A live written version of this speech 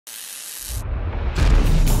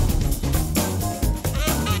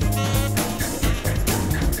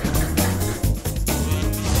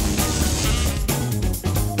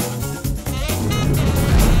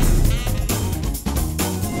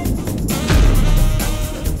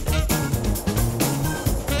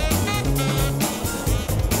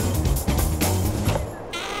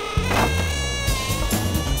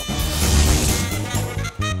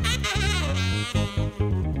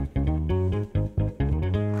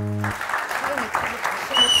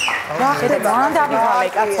რა ხდება? მან დავივალე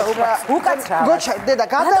კაცო უკაცრა. გოჩა დედა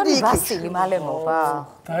გადადი იქ. ვასილი მალე მოვა.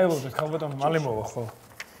 დაელოდეთ ხალბატონო მალე მოვა ხო?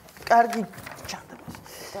 კარგი ჭანდაბა.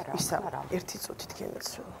 ისა ერთი წუთით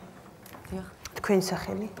გენაცო. დიახ. თქვენი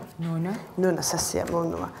სახელი? ნონა. ნონა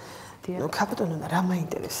სასიამოვნოა. ნუ ხალბატონო რა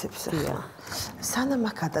მაინტერესებს ახლა? სანამ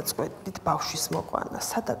აქ გადაწყვეტით ბავშვის მოყვანა,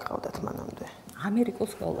 სად აკრავდათ მანამდე? ამერიკულ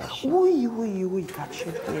სკოლაში. უი,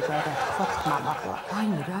 გაჩერდია რა თქვა მამაღლა.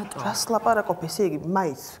 აი რატო? რას ლაპარაკობ, ესე იგი,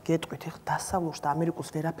 მაინც გეტყვით ახლა დასავლურს და ამერიკულს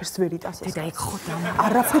ვერაფერს ვერ იტანს ეს. დედა იქ ხო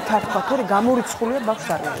არაფრით არ თქვა, თორე გამორიცხულია ბავშვს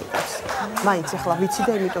არ მიიტანს. მაინც ახლა ვიცი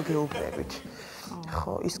და იმიტომ გეუბნებით.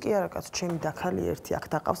 ხო, ის კი არა კაცო, ჩემი დაქალი ერთი აქ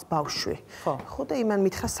დაყავს ბავშვი. ხო და იმან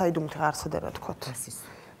მითხრა საიდუმით არცდა რა თქვათ.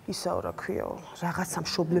 ისაო რა ქვიაო, რაღაცა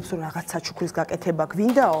მშობლებსო რაღაც საჩუქრის გაკეთება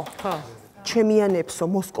გვინდაო? ხო. ჩემიანებსო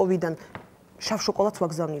მოსკოვიდან შავ შოკოლადს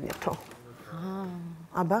ვაგზავნილებთო.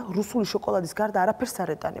 აბა, რუსული შოკოლადის გარდა არაფერს არ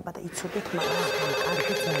ეტანება და იცოდეთ მაგრამ.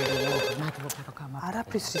 კარგი ძალიან, მადლობა რომ გამარჯვეთ.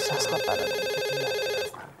 არაფრის რისას ლაპარაკობთ.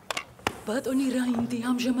 ბატონი რაინდი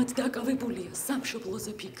ამჟამად დაკავებულია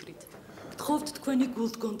სამშობლოზე ფიქრით. გთხოვთ თქვენი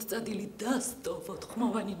გულდგონწადილი დასტოვოთ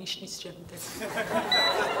ხმოვანი ნიშნის შემდეგ.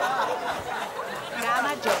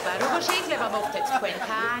 გამარჯობა, როგორ შეიძლება მოვხდეთ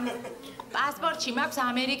თქვენთან? პასპორტში მაქვს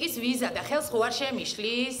ამერიკის ვიზა და ხელს ხო არ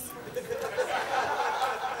შემიშლის?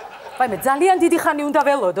 მე ძალიან დიდი ხანი უნდა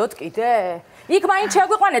ველოდოთ კიდე. იქ მაინც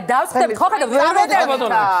შეგვიყვანეთ დავსხდებით ხო ხედავ ვერ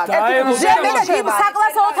ბატონო დაემუზემ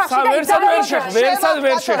საკლასო ოთახში და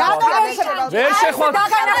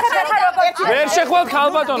ვერ შეხვალ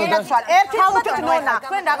ხალბატონო და ერთი ხალბატონო ნონა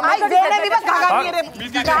აი ვერები გაგაგიერებ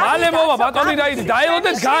მალე მოვა ბატონი რაიდი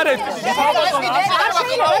დაელოდეთ გარეთ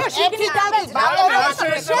ერთი დავით ბატონო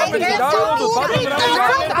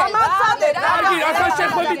კარგი ახლა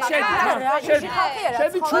შეხვედით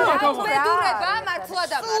შედი ჩუმად აღო მედურება მართლა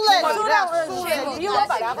და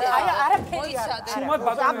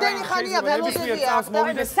ამდენი ხანია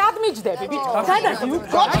ველოდებია სად მიჯდები ბიჭო გადადი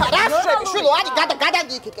გოჩა რა შვები შვილო არის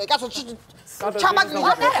გადადი იქით კაცო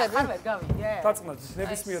ჩამაგდიდე დაწნათ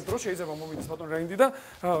ნებისმიერ დროს შეიძლება მომიდეს ბატონ რაინდი და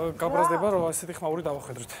გაბრაზდება რომ ასეთი ხმაური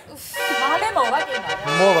დავახედროთ მალე მოვა კინა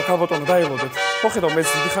მოვა ხალბატონო დაელოდეთ ხო ხედავ მე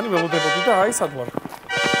დიდი ხანი ველოდებოდი და აი სად ვარ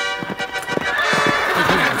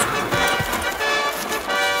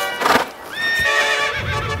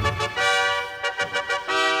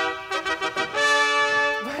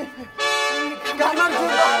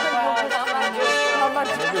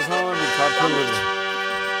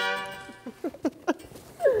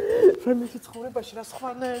ფემიში ცხოვრებაში რა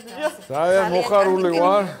სხვანაირია. ძალიან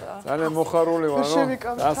მოხარული ვარ რომ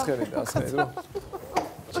დასხერე რომ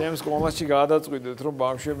ჩემს სკოლაში გადაწყვიტეთ რომ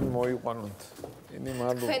ბავშვები მოიყვანოთ. ინი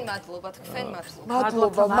მადლობა. თქვენ მადლობა, თქვენ მადლობა.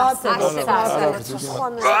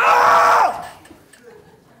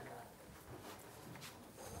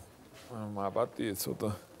 მაპატიე ცოტა.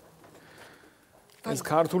 ეს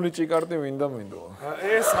ქართული ჭიკარტი ვინდა მინდო.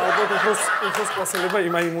 ეს ალბათ ეხოს კლასელება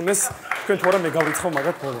იმაიმუნეს თქვენ თორე მე გავრიცხავ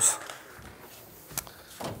მაგათ ბოლოს.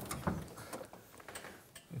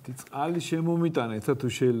 ეთი წყალი შემომიტანეთ თუ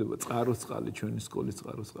შეიძლება წყაროს წყალი ჩვენი სკოლის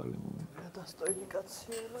წყაროს წყალი მომიტანეთ. რა დასტოილი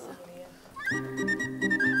კაცია რა.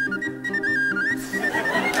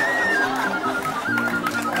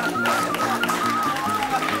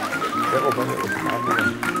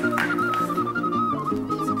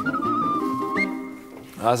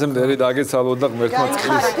 ასე მდერი დაგეცალოთ და ღმერთმა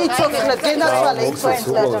წყლის. იცოცხლეთ, გენაცვალე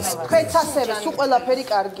იცოცხლეთ. თქვენც ასევე სულ ყველაფერი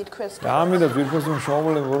კარგი თქვენს. გამინდა ვირფოსო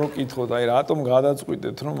მშობლები რომ კითხოთ, აი რატომ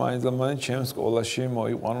გადაწყვიტეთ რომ მაინც და მაინც ჩემს სკოლაში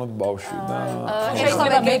მოიყვანოთ ბავშვი და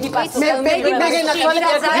შეიძლება მე გენაცვალე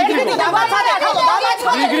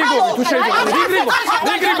რიგრიგობი თუ შეიძლება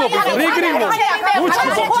რიგრიგობი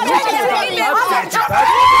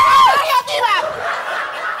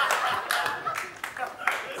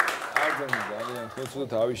თორე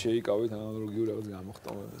თავი შეიკავით ანალოგიურ რაღაც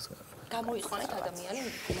გამოხტომებას. გამოიყვანეთ ადამიანი.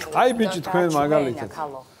 აი ბიჭი თქვენ მაგალითად.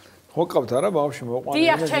 ხო ყავთ არა ბავშვი მოყვანილი?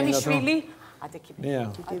 დიახ, ჩემი შვილი. ადექი.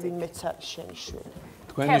 დიდი ვინმეც არის შენი შვილი.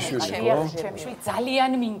 თქვენი შვილი ხო? ჩემი შვილი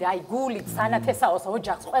ძალიან მინდა, აი გულით სანათესაოს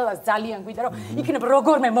ოჯახს ყველას ძალიან გვინდა რომ იქნებ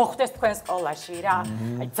როგორმე მოხვდეს თქვენ სკოლაში რა.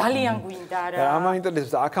 აი ძალიან გვინდა რა. და ამა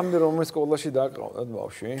ინტერესებს აქამდე რომელ სკოლაში დაყავდათ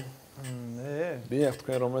ბავშვი? მე? დიახ,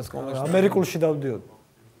 თქვენ რომელ სკოლაში? ამერიკულში დავდიოდი.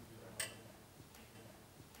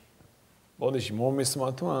 ბოდიში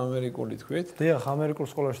მომისმა თუ ამერიკული თქვით? დიახ, ამერიკულ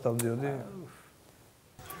სკოლაში დავდიოდი.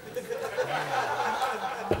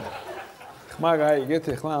 ხმა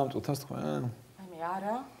გაიგეთ ახლა ამ წუთას თქვენ? აი მე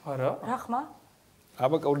არა. არა? რა ხმა?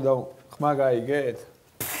 აბა კაული და ხმა გაიგეთ?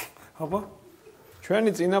 აბა? ჩვენი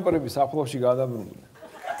წინაპრები საფლავში გადაბრუნდნენ.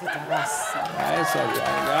 ეს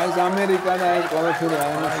არის ამერიკა და ეს ყველაფერი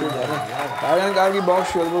ამაში და ძალიან კარგი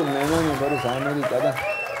ბავშვი ალბათ ნენონება რომ ამერიკა და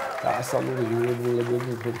დასავლური იურებულებები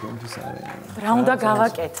უფრო თქვენთვის არიან. რა უნდა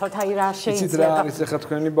გავაკეთოთ, აი რა იცით რა არის ახლა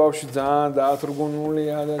თქვენი ბავშვი ძალიან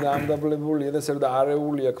დაათრგუნულია და დამდაბლებულია და სერდა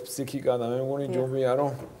არეული აქვს ფსიქიკა და მე მგონი ჯობია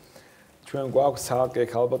რომ ჩვენ გვაქვს ცალკე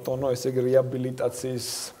ალბათონო ესე იგი რეაბილიტაციის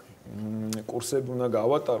კურსები უნდა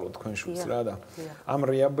გავატაროთ თქვენ შულს რა და ამ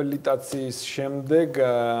რეაბილიტაციის შემდეგ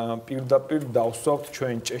პირდაპირ დავსვავთ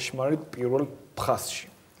ჩვენ ჭეშმარიტ პირველ ფხასში.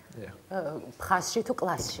 ფხასში თუ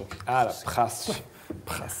კლასში? არა, ფხასში.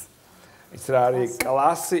 ფხასში. ის რა არის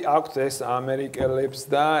კლასი აქვს ეს ამერიკელებს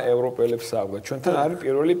და ევროპელებს აქვს. ჩვენთან არის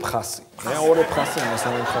პირველი ფხასი. მეორე ფხასი,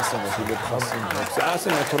 მესამე ფხასი, მეხუთე ფხასი. ასე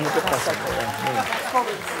მე-12 ფხასი.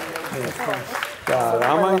 და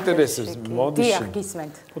რა მაინტერესებს მოდიში. დიახ,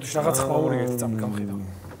 გისმენთ. მოდიში რაღაც ხმაური ერთი წამი გავხედავ.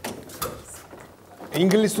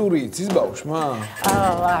 ინგლისური იცის ბავშვმა?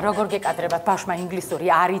 როგორ გეკადრებათ ბავშვმა ინგლისური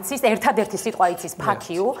არ იცის, ერთადერთი სიტყვა იცის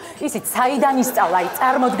ფაქიუ, ისიც საიდან ისწავლა, აი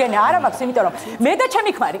წარმოდგენა არ მაქვს, იმიტომ რომ მე და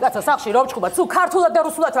ჩემი ქმარი კაცა სახში რო ვჩხუბათ, სულ ქართულად და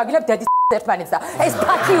რუსულად ვაგინებ დედის ერთმანეთს და ეს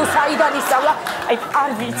ფაქიუ საიდან ისწავლა, აი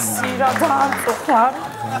არ ვიცი რა დამწუხარ.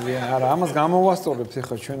 არა, ამას გამოვასწორებთ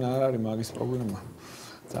ახლა ჩვენ არ არის მაგის პრობლემა.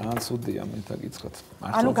 ძალიან ცუდია მე დაგიცხოთ.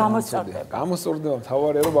 ანუ გამოსწორდება. გამოსწორდება,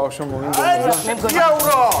 თავარია რომ ბავშვმა მოინდომოს. მე მგონია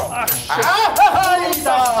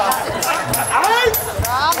აი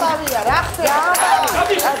რა ბავია რა ხდება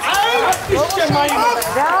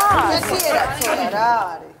რა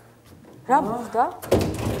არის რა მოხდა?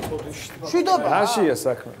 შვიდობა რაშია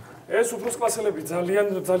საქმე? ეს უფროს კლასელები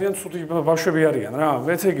ძალიან ცუდი ბავშვები არიან რა.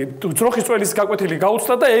 ვეცეგი ძროხის წველის გაკვეთილი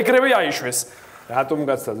გაუცდა და ეგრევე აიშვეს. რატომ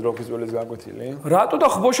გაცდა ძროხის წველის გაკვეთილი? რატო და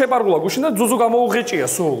ხბო შეპარგულა გუშინ და ძუძუ გამოუღეჭია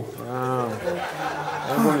სულ.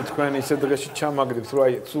 მეგონი თქვენ ისე დღეში ჩამაგდებთ რომ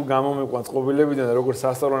აი სულ გამომიყვანს ყობილებიდან და როგორც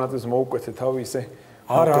სასწავლო ნაწილს მოუკვეთეთ თავი ისე.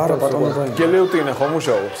 არა ბატონო გელეუტინა ხომ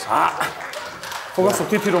მუშაობს? ხო გასო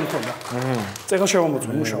თითი რომ მქონდა. წეგა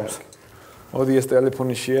შევამოწმე მუშაობს. მოდი ეს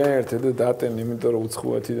ტელეფონი შეერთე და დატენ, იმიტომ რომ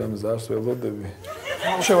უცხოეთი და მზარს ველოდები.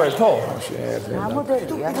 შევაერთო? შეერთე.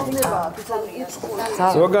 რამოდენია?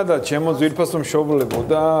 ზოგადად ჩემო ძვირფასო მშობლებო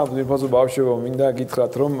და ძვირფასო ბავშვებო მინდა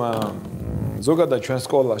გითხრათ რომ ზოგადად ჩვენ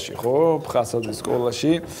სკოლაში ხო, ფხასაძის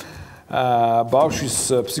სკოლაში ბავშვის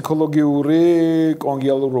ფსიქოლოგიური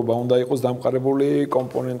კონგიალურობა უნდა იყოს დამყარებული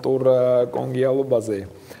კომპონენტურ კონგიალობაზე,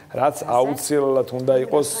 რაც აუცილებლად უნდა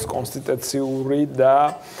იყოს კონსტიტუციური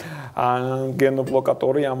და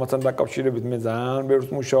გენობლოკატორი, ამასთან დაკავშირებით მე ძალიან ბევრს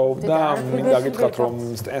მუშაობ და მინდა გითხრათ რომ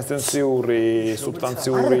ინსტენსიური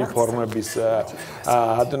სუბსტანციური ფორმების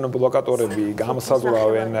ადენობლოკატორები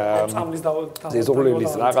გამოსაზღვრავენ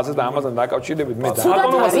ზეზოღლელის რაღაცას და ამასთან დაკავშირებით მე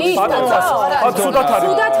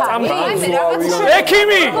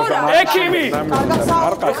ექიმი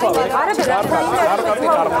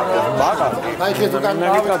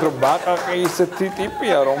ბაყაყი ისეთი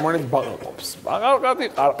ტიპია რომელიც ბაყაყობს ბაყაყი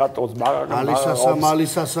ყარყატოს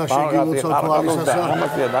მალისასა შეგილოცავ თვალისასა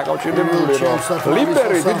ამასია დაკავშირებული რომ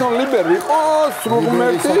ლიბერი თვითონ ლიბერი იყოს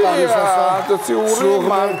სრულმერთი ატოციური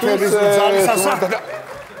მარტის ძალისასა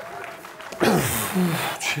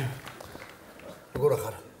როგორ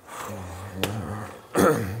ახარ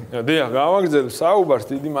დიახ, გავაგრძელებ საუბარს,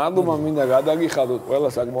 დიდი მადლობა მინდა გადაგიხადოთ ყველა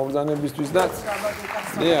საკმობრძანებისთვის და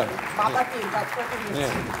დიახ. ბატაკი დაწყვეტილი.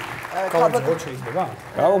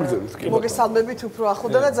 გავაგრძელოთ კი. მოგესალმებით უფრო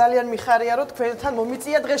ახლდა და ძალიან მიხარია რომ თქვენთან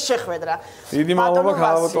მომიწია დღეს შეხვედრა. დიდი მადლობა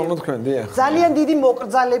ქალბატონო თქვენ, დიახ. ძალიან დიდი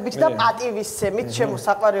მოკრძალებით და პატივისცემით ჩემო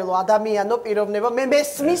საყვარელო ადამიანო პიროვნება მე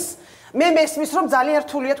მესმის რომ ძალიან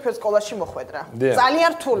რთულია თქვენ სკოლაში მოხვედრა.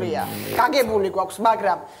 ძალიან რთულია. გაგებული გვაქვს,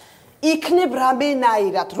 მაგრამ იქნებ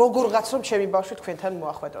რამენაირად როგორღაც რომ ჩემი ბავშვი თქვენთან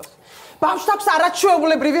მოახვედროს. ბავშვს აქვს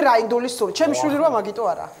არაჩვეულებრივი რაინდული სული. ჩემი შვილი როა მაგიტო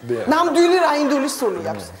არა. ნამდვილი რაინდული სული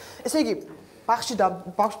აქვს. ესე იგი ბაღში და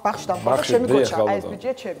ჩემი გოჩა, აი ეს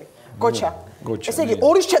ბიჭია ჩემი. გოჩა. ესე იგი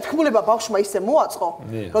ორის შეთქმულება ბავშვმა ისე მოაწყო,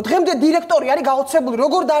 რომ დღემდე დირექტორი არის გაოცებული,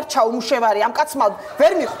 როგორ დარჩა უმუშევარი ამ კაცმა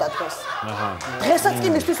ვერ მიხვდა დღეს. დღესაც კი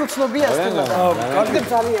მისთვის უცნობია ეს თემა. კიდევ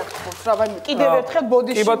ძალიან გთხოვს რა, ვაიმე, კიდევ ერთხელ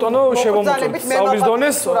ბოდიში. კი ბატონო, შევამოწმოთ სწავლის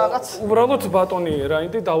დონეს. უბრალოდ ბატონი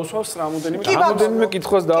რაინდი დაუსვავს რამოდენიმე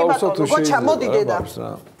კითხვას დაუსვათ თუ შეიძლება. გოჩა, მოდი დედა.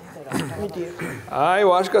 აი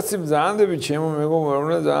ვაშკაცი ბრძანდები ჩემო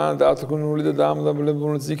მეგობრებო ძალიან დათგუნული და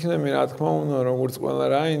დამდაბლებულიც იქნები რა თქმა უნდა როგორც ყველა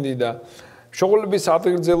რაინდი და შოღლების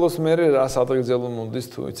ადგილზელოს მერე რა ადგილზელო მომდის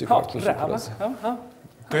თუ იცი ქართულში ფრაზე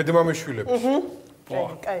დედმამიშვილებს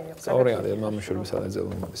ორი არის მამიშვილების ადგილზელო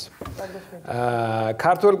მომდის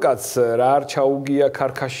ქართულ კაცს რა არ ჩაუგია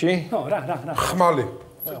ქარქაში ხმალი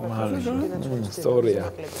სწორია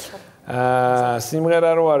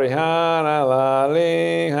სიმღერა რო არის ჰანალალი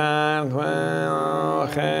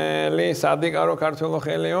ხელი სადიკარო ქართულო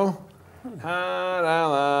ხელიო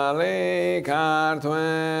ჰარავალი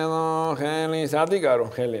ქართველო ხელი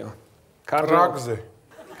სადიგარო ხელიო რაგზე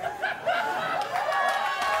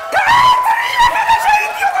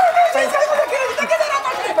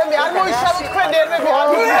მე არ მოიშალე თქვენ ნერვები არ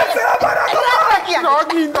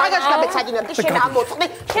მაგაშკა მეცადინებ და შენ ამოწყდი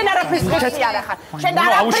შენ არაფრის ღირსი არ ახარ შენ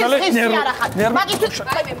არაფრის ღირსი არ ახარ მაგისთვის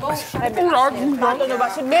მე მოუშალე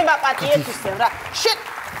მე მაპატიეთ ისევ რა შენ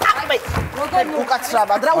როგორ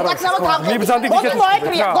უკაცრავად რა უკაცრავად მიბზანდი მოდი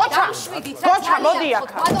მოეკრია გოჩა მოდი აქ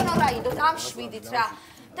ბატონო რაიდო დამშვიდით რა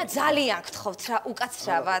და ძალიან გთხოვთ რა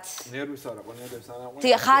უკაცრავად ნერვის არა ყონიადებს ანაყვი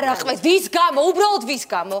დიახ არ აყვეთ ვის გამო უბრალოდ ვის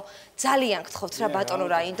გამო ძალიან გთხოვთ რა ბატონო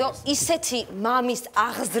რაიდო ისეთი მამის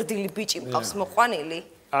აღზრდილი ბიჭი მყავს მოყვანილი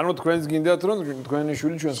ანუ თქვენს გინდათ რომ თქვენი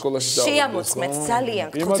შვილი ჩვენ სკოლაში დავიწყოთ შეამოწმეთ ძალიან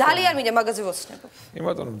გთხოვთ ძალიან მინდა მაგაზე ვოცნებო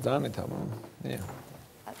იმათონ ბძანეთ აბა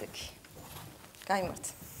ადექი გაიმართ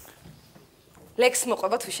ლექს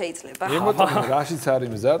მოყვება თუ შეიძლება იმათონ რაშიც არის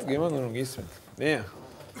მზად გიმონ რომ გისმენთ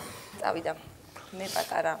წავიდა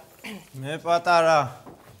მე პატარა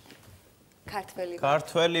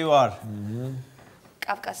ქართველი ვარ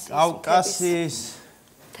კავკასიის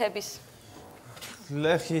თების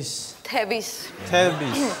ლეხის თების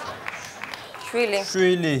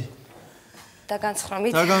შვილი და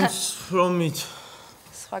განცხრომით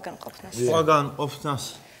სხვაგან ყოფნას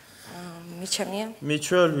მირჩევნია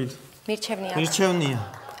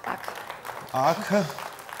აქ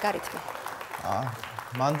გარითმე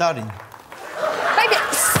მანდარინი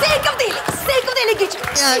სიკდილი გიჭი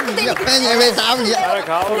არა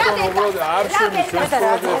გავაკეთე უბრალოდ არ შევი ჩვენ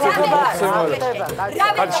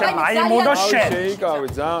შენ მაიმუნო შენ შეიკავე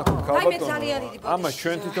ძალიან ქალბატონო ამას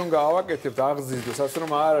ჩვენ თვითონ გავაკეთებთ აღზრდით სადაც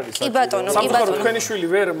რომ არ არის კი ბატონო თქვენი შვილი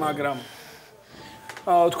ვერ მაგრამ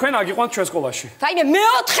თქვენ აგიყვანთ ჩვენ სკოლაში რაიმე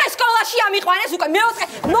მეოთხე სკოლაში ამიყვანეს უკვე მეოთხე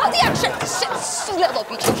მოდი აქ სულელო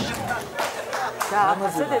ბიჭი და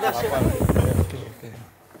ამაზე დედა შენ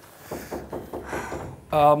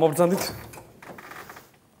მობრძანდით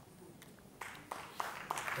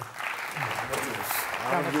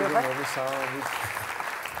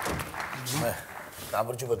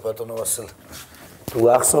გამარჯობათ ბატონო ვასილ თუ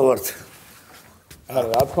ახსოვართ არა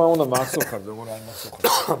რა თქმა უნდა მახსოვხარ როგორ არ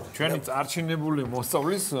მახსოვხარ ჩვენი წარჩინებული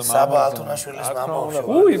მოსწავლის საბა ათონაშვილის მამა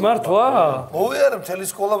უი მართლა მოვიარე მთელი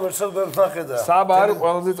სკოლა ვერცად ვერ ნახედა საბა არის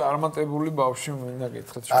ყველაზე წარმატებული ბავშვი მინდა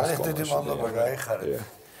გითხრათ ჩვენ არის დიდი მადლობა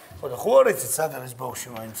გაიხარეთ ხო არ იცით სად არის ბავშვი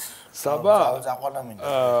მაინც საბა აყვანა მინდა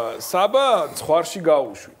საბა ცხვარში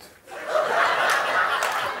გაუშვით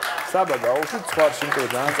საბა გაუშვით ცხვარში იმიტომ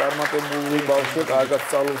ძალიან წარმატებული ბავშვია კარგად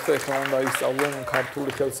სწავლობს და ეხლა უნდა ისწავლონ ქართული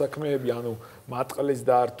ხელსაქმეები ანუ მატყლის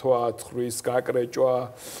დართვა ცხვრის გაკრეჭვა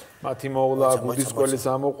მათი მოვლა გუდის სკოლის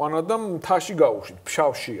ამოყვანა და მთაში გაუშვით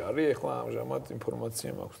ფშავში არის ეხლა ამჟამად ინფორმაცია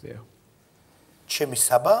მაქვს დიახ ჩემი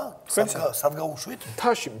საბა სად გაუშვით?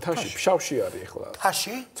 მთაში ფშავში არის ეხლა.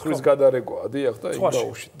 მთაში? ცხვრის გადარეგვა, დიახ და იქ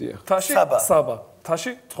გაუშვით, დიახ. მთაში? საბა,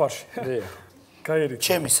 მთაში, ცხვარში. დიახ. გაერით.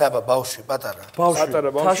 ჩემი საბა ბავშვი პატარა.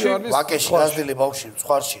 პატარა ბავშვი არის. ვაკეში გაზრდილი ბავშვი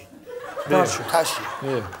ცხვარში. მთაში.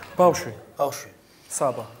 ბავშვი.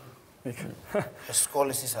 საბა. იქ.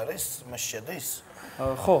 სკოლის ის არის, მას შედის?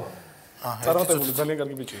 ხო. წარმატებული ძალიან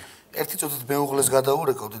კარგი ბიჭია. ერთი წუთით მეუღლეს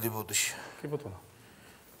გადაურეკავ დიდი ბოდიში. კი ბატონო.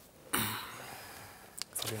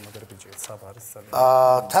 ძალიან მაგარი ბიჭია, საბა არის ძალიან.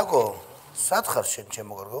 თაკო, სად ხარ შენ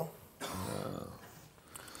ჩემო გორგო?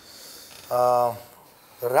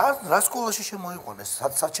 რა სკოლაში შემოიყვანეს?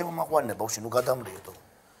 სად შემომაყვანე ბავშვი, ნუ გადამრიედო.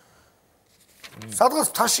 სადღაც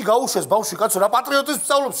თაში გაუშვეს ბავშვი, კაცო, რა პატრიოტიზმს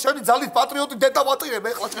სწავლობს? შენი ძალით პატრიოტი დედა ვატირებ,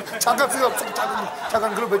 ეხლა ჩაგაცილებ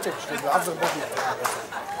ჩაგანგრობეჭებს, აზრ მოდი.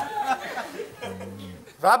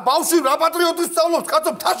 რა ბავშვი, რა პატრიოტიზმს სწავლობს?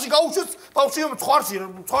 კაცო, თაში გაუშვეს ბავშვი, ცხვარში,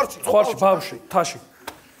 ბავშვი, თაში.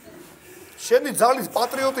 შენი ძალის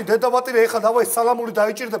პატრიოტი დედა ვატირე, ეხლა დავაი სალამური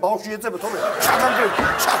დაიჭირდა ბავშვი ეწება, თორე ჩაგანგრებ,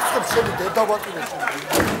 ჩაგწებ შენი დედა ვატირე.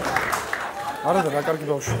 არა და რა კარგი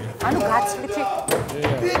ბავშვია. ანუ გაცლითი.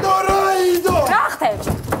 დიდო რაიდო. რა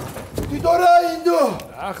ხდება? დიდო რაიდო.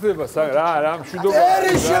 რა ხდება? რა მშვიდობა.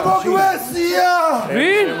 ერი შემოგვესია.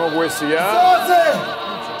 ვინ? შემოგვესია. სოზე.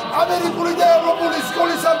 ამერიკული და ევროპული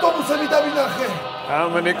სკოლის ავტობუსები დავინახე.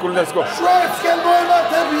 ამერიკული და სკოლა. შვეიცკენ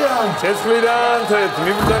მოემართებიან. ცეცხლიდან თეთ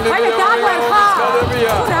მიბრძანებია. დაგვერხა.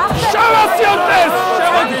 შევასიოთ.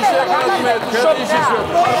 შევაგიშეკრეთ.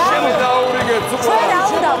 შემოდაურიგეთ სულ.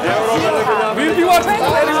 ვიდივარ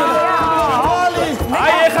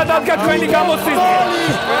აი ეხლა დადგა თქვენი გამოცდის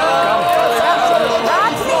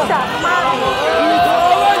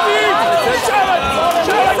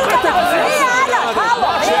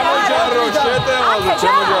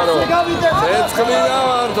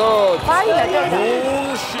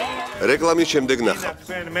რეკლამის შემდეგ ნახავთ.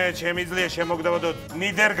 თქვენ მე შემიძლია შემოგდავადოთ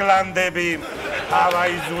ნიდერლანდები,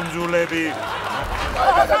 ჰავაი ზუნზულები.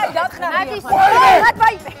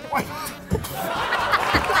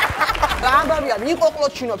 გამბავია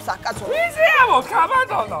მიყოყლოჩინობს აქ კაცო. ვიზი ამბობ,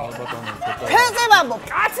 ხაბატონო. ფეზე ვამბობ.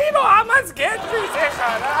 კაცინო ამას გეტყვის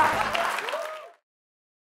ეხა რა.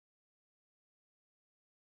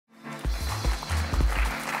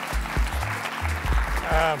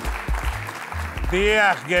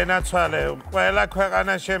 დიახ, გენაცვალე, ყველა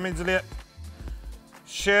ქვეყანა შემიძლია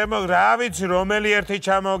რა ვიცი, რომელი ერთი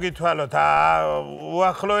ჩამოგითვალოთ,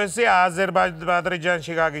 უახლოესი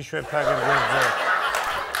აზერბაიჯანში გაგიშვებთ აგერგებზე.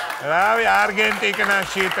 რავი,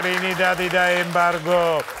 არგენტინაში, ტრინიდადი და ემბარგო,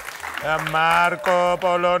 მარკო,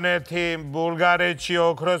 პოლონეთი, ბულგარეთში,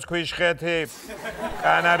 ოქროს ქვიშხეთი,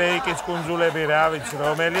 კანარეიკის კუნძულები, რა ვიცი,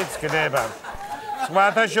 რომელიც გნება.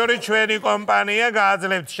 სხვათა შორის ჩვენი კომპანია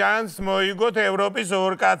გააძლევთ შანსს მოიგოთ ევროპის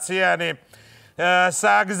ორკაციანი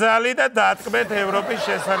საგზალი და დატკბეთ ევროპის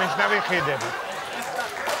შესანიშნავი ხიდები.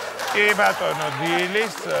 კი ბატონო,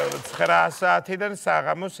 დილის 9 საათიდან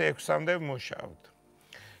საღამოს 6-მდე ვმუშაობთ.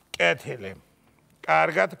 კეთილი.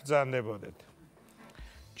 კარგად ბრძანდებოდეთ.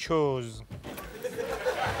 ჩუზ.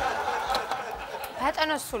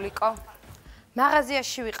 ბატონო სულიკო,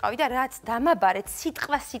 მაღაზიაში ვიყავი და რაც დამაბარეთ,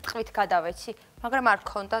 სიტყვით გადავეცი, მაგრამ არ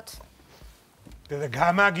გქონდათ. და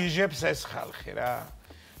გამაგიჟებს ეს ხალხი რა.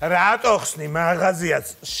 რატო ხსნი მაღაზიას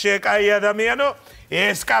შეკაი ადამიანო,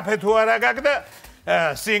 ეს კაფე თუ არა გაქვს და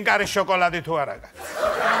სინკარის შოკოლადი თუ არა გაქვს.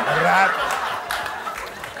 რატო?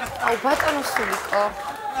 აუ ბატონო სულიკო.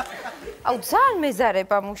 აუ ძალიან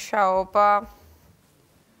მეზარება მუშაობა.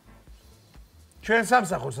 ჩვენ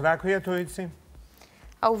სამსახურს რა ქვია თუ იცი?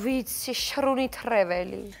 აუ ვიცი, შრუნი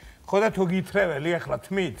თრეველი. ხო და თუ გითრეველი ახლა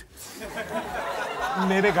თმით.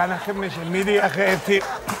 მერე განახებნეში მიდი ახლა ერთი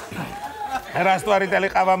რასტვარიტელი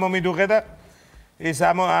ყავა მომიდუღე და ის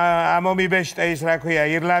ამომიბეშტე ის რა ქვია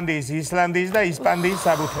ირლანდიის, ისლანდიის და ისპანიის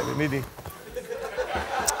საბუთები, მიდი.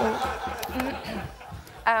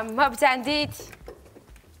 მობრძანდით.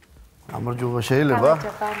 გამარჯობა შეიძლება?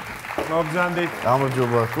 მობრძანდით.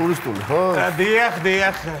 გამარჯობა, ტურისტული, ხო?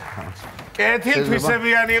 დიახ.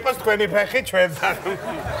 კეთილთვისებიანი იყოს თქვენი ფეხი ჩვენთან.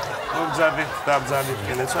 მობრძანდით, დაბრძანდით,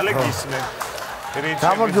 კენეცვალე გისმენ.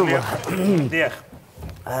 გამარჯობა. დიახ.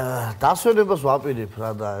 დასვენებას ვაპირებ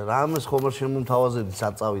რა და რამეს ხომ არ შემომთავაზებთ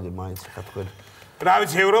საწავიდე მაინც ხა თქვენ. რა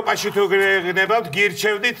ვიცი, ევროპაში თუ გნებავთ,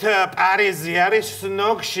 გირჩევდით პარიზი არის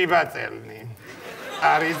სნოგშიბაწელნი.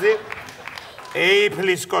 პარიზი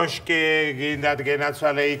ეიფლის კოშკი გინდათ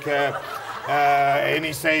გენაცვალე იქ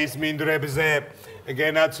ენისეის მინდვრებზე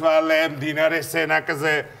გენაცვალე მდინარე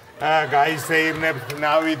სენაკზე გაისეირნებთ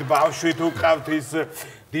ნავით ბავშვით უყავთ ის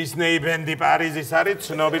დისნეი ბენდი პარიზის არის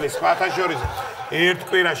ცნობილი სხვათა შორის ერთ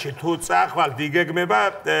კვირაში თუ წახვალ იგეგმება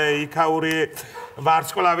იქაური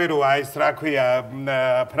ვარსკვლავი როა ეს რა ქვია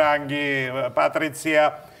ფრანგი პატრიცია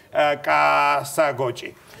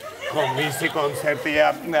კასაგოჭი ხო მისი კონცერტია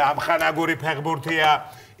ამხანაგური ფეხბურთია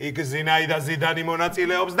იქ ზინაიდა ზიდანი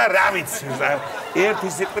მონაწილეობს და რა ვიცი ერთი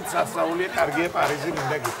სიტყვით სასაულია კარგია პარიზი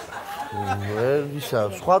მინდა გითხრა ისა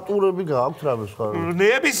სხვა ტურები გააქვთ რამე სხვა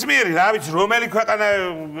ნებისმიერი რა ვიცი რომელი ქვეყანა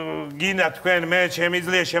გინდა თქვენ მე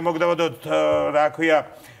შემიძლია შემოგდავადოთ რა ქვია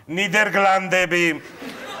ნიდერლანდები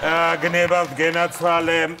გნებავთ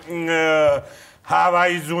გენაცვალე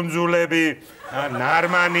ჰავაი ზუნზულები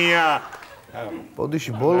ნარმანია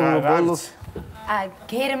პოდიში ბოლო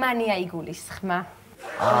გერმანია იგულისხმა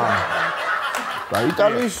და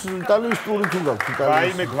იტალიის ტური თუ გაქვს იტალიის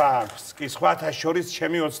რაიმე გვაქვს კი სხვათა შორის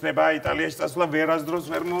ჩემი ოცნებაა იტალიაში წასვლა ვერასდროს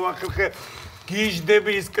ვერ მოვახერხე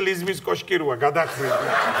გიჟდები ის კლიზმის კოშკი როა გადახვიდი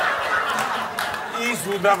ის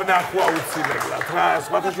უნდა ვნახვა უცილებლად რა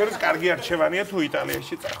სხვათა შორის კარგი არჩევანია თუ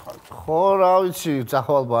იტალიაში წახვალ ხო რა ვიცი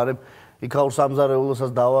წახვალ ბარებ იქაურ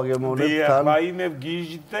სამზარეულოსაც დავაგემოვნებ თან რაიმე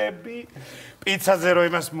გიჟდები პიცაზე რო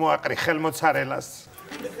იმას მოაყრი ხელმოცარელას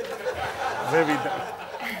ზევიდა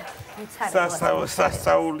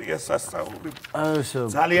სასაულია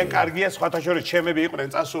ძალიან კარგია სხვათა შორის ჩემები იყვნენ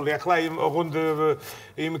წასული ახლა ოღონდ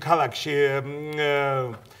იმ ქალაქში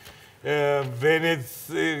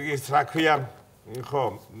ვენეციის რა ქვია ხო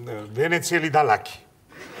ვენეციელი დალაკი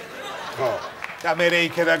ხო და მე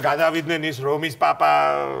იქიდან გადავიდნენ ის რომის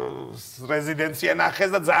პაპას რეზიდენცია ნახეს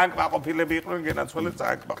და ძალიან კმაყოფილები იყვნენ გენაცვალე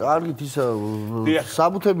ძალიან კმაყოფილები კარგით ისა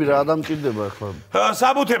საბუთები რა დამჭირდება ახლა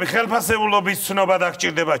საბუთები ხელფასებულობის ცნობა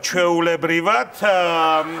დაგჭირდება ჩვეულებრივად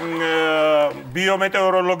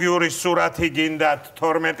ბიომეტეოროლოგიური სურათი გინდათ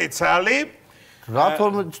 12 წალი რა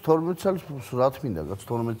 12 წალი სურათ მინდა გაც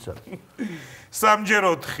 12 წალი სამჯერ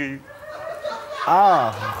 4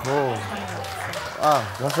 ხო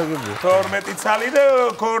გასაგებია. 12 ცალი და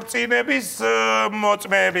ქორწინების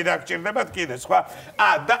მოწმეები დაგჭირდებათ კიდე, სხვა.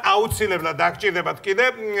 და აუცილებლად დაგჭირდებათ კიდე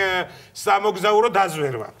სამოგზაურო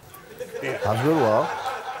დაზვერვა. დაზვერვა?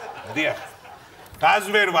 დიახ.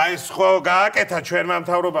 დაზვერვა ის ხო გააკეთა ჩვენმა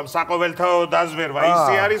მთავრობამ საყოველთაო დაზვერვა.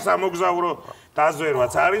 ისი არის სამოგზაურო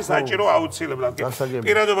დაზვერვაც არის საჭირო აუცილებლად.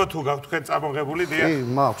 პირადობა თუ გაქვთ თქვენ წამოღებული, დიახ? კი,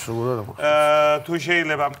 მაქვს, როგორ არა მაქვს. თუ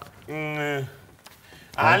შეიძლება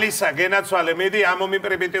ალისა გენაცვალე მედი ამომი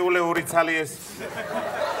პრიმიტიული ორი ცალი ეს.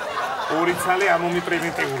 ორი ცალი ამომი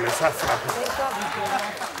პრიმიტიული სასწრაფო.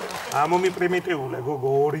 ამომი პრიმიტიული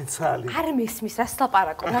გოგო ორი ცალი. არ მისმის რას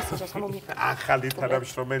ლაპარაკო, რას იცოს ამომი. ახალი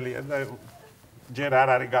თანამშრომელია და ჯერ არ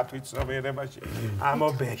არის გათვითცნობიერებაში.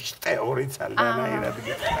 ამობეშტე ორი ცალი რანაირად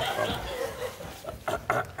გიხდება.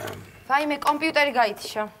 ვაიმე კომპიუტერი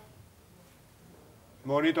გაითიშა.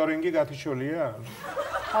 მონიტორინგი გათიშულია?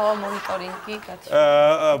 ხო, მონიტორინგი გათიშა.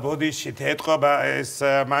 ბოდიში ეთყობა ეს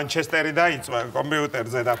მანჩესტერი დაიწვა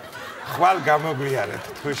კომპიუტერზე და ხვალ გამოგვიარეთ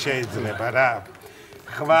თუ შეიძლება რა.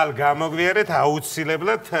 ხვალ გამოგვიარეთ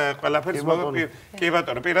აუცილებლად ყველაფერს მოგყვი. კი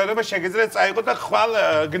ბატონო, პირადობა შეგიძლიათ წაიღოთ და ხვალ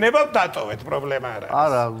გნებავ დატოვეთ, პრობლემა არ არის.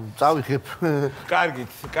 არა, წავიხებ.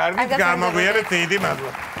 კარგით, გამოგვიარეთ, დიდი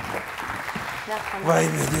მადლობა.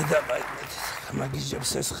 ვაიმე დედა, ვაიმე,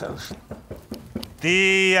 მაგიჟებს ეს ხელში.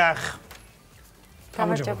 დიახ.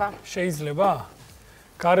 გამარჯობა. შეიძლება?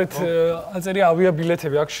 გარეთ აწერია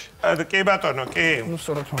ავიაბილეთები აქვს? კი ბატონო, კი. ნუ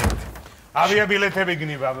სწორად მომenti. ავიაბილეთები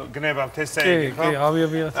გნებავთ ესე იგი, ხო? კი,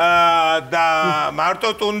 ავიაბილეთ. და მარტო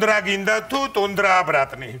ტუნდრა გინდა თუ ტუნდრა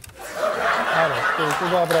აბრატნი? არა,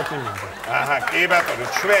 ტუნდრა აბრატნი. აჰა, კი ბატონო,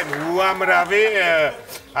 ჩვენ უამრავი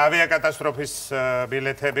ავიაკატასტროფის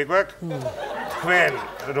ბილეთები გვაქვს. თქვენ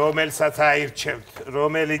რომელსაც აირჩევთ,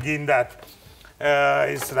 რომელი გინდათ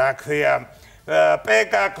ის რა ქვია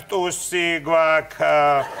პეკაქტუსი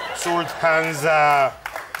გვაქვს, სულთანზა,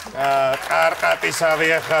 ყარყატის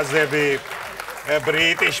ავიახაზები,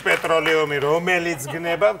 ბრიტიშ პეტროლიუმი, რომელიც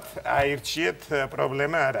გნებავთ, აირჩიეთ,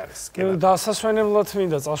 პრობლემა არ არის. დასასვენებლად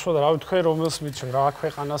მინდა წავშვა და რა ვიცი თქვენ რომელს მითხრობ, რა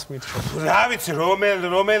ქვეყანას მითხრობ. რა ვიცი,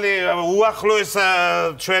 რომელი უახლოეს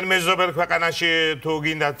ჩვენ მეზობელ ქვეყანაში თუ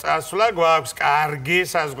გინდა წასვლა, გვაქვს კარგი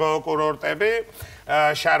საზღვაო კურორტები,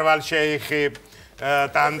 შარვალ-შეიხი,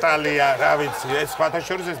 ტანტალია, რა ვიცი, ეს სხვათა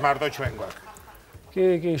შორის ეს მარტო ჩვენ გვაქვს.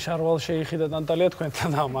 კი, შარვალ-შეიხი და ტანტალია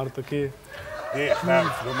თქვენთანაა მარტო, კი.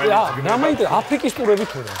 რომელიც რა აფრიკის ტურები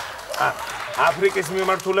თუ რა? აფრიკის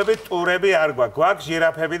მიმართულებით ტურები არ გვაქვს, გვაქვს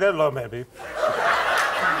ჟირაფები და ლომები.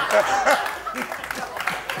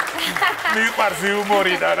 მიყვარს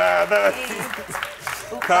იუმორი და რა და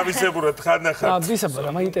თავისებურად ხანდახან. ვისა,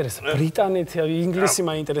 რა მაინტერესებს? ბრიტანეთი, ინგლისი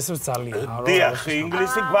მაინტერესებს ძალიან. დიახ,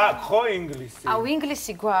 ინგლისი გვაქვს, ხო, ინგლისი? აუ,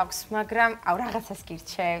 ინგლისი გვაქვს, მაგრამ აუ რაღაცას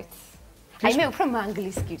გირჩევთ. აი მე უფრო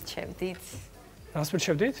მანგლის გირჩევდით. რას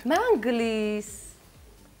მირჩევდით? მანგლის.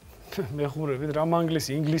 მეხურებით, რა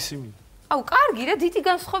მანგლისი, ინგლისი. აუ, კარგი რა, დიდი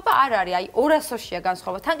განსხვავება არ არის, აი 200-ია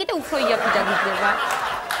განსხვავება. თან კიდე უფრო იაფი დაგიძება.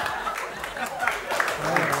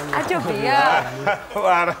 აჯობია.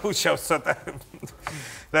 არა, უშავს ცოტა.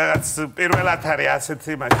 რაღაც პირველად არის ასეთი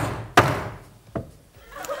იმაში.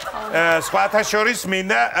 სხვათა შორის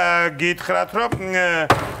მინდა გითხრათ, რომ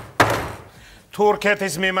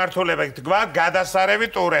თურქეთის მიმართულებით გვაქვს გადასარევი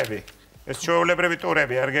ტურები. ეს ჩვეულებრივი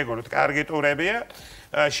ტურები არ გეგონოთ, კარგი ტურებია.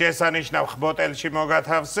 შესანიშნავ ხბოტელში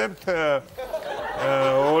მოგათავსებთ.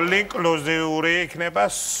 all inclusive-ური იქნება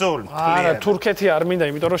სულ. არა, თურქეთი არ მინდა,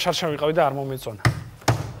 იმიტომ რომ შარშა ვიყავი და არ მომეწონა.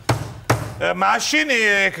 მაშინ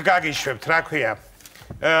ეგ გაგიშვებთ, რა ქვია?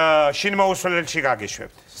 შინმოუსვლელში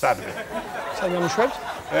გაგიშვებთ. სადმე? სად გამიშვებთ?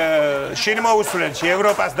 შინმოუსვლელში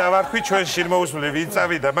ევროპას დავარქვი, ჩვენ შინმოუსვლელი ვინ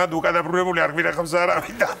წავიდა, მათ უკადაბრუნებული არ გვინახავს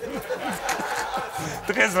არავინ და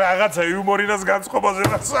დღეს რაღაცა იუმორინას განწყობაზე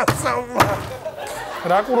რასაუბრა.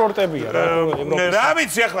 რა კურორტებია რა ევროპის? რა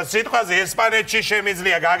ვიცი ახლა სიტყვაზე ესპანეთში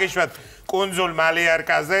შემიძლია გაგიშვათ კუნძულ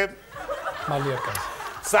მალიარკაზე. მალიარკაზე.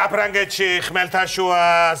 საფრანგეთში ხმელთაშუა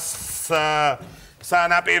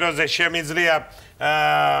სანაპიროზე შემიძლია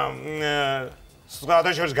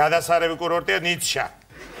სხვადასხვა გადასარევი კურორტია ნიცშა.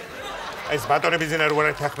 ეს ბატონები ძინარ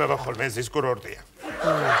უარეთ ახმება ხოლმე ეს კურორტია.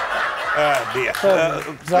 დიახ.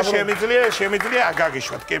 შემიძლია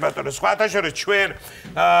აგაგიშვათ, კი ბატონო. სხვათა შორის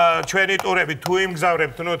ჩვენი ტურები თუ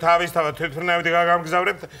იმგზავრებთ, ნუ თავისთავად თვითმფრინავით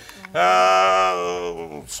გაგამგზავრებთ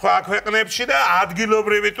სხვა ქვეყნებში და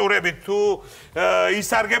ადგილობრივი ტურები თუ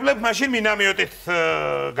ისარგებლებთ, მაშინ მინამიოტით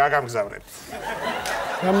გაგამგზავრებთ.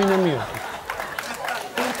 რა მინამიოტი?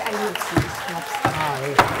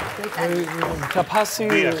 და ფასი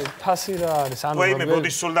რა არის? ანუ ვაიმე,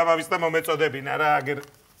 მოდი სულ დავავის და მომეწოდებინა რა, აგერ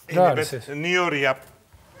ნიორია.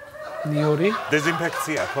 ნიორი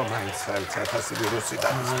დეზინფექცია ხო მაინც 1000 ვირუსი და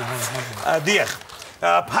დიახ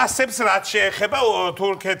ფასებს რაც შეეხება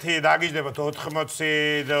თურქეთი დაგიჯდებათ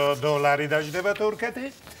 $80 დაჯდება თურქეთი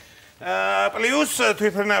პლუს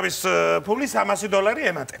თვითმფრინავის ფული $300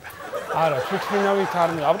 ემატება არა თვითმფრინავით არ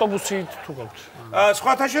ავტობუსით თუ გაქვთ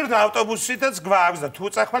სხვათა შორის ავტობუსითაც გვაქვს და თუ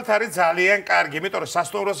წახვალთ არის ძალიან კარგი იმიტომ რომ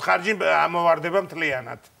სასტუმროს ხარჯი ამოვარდება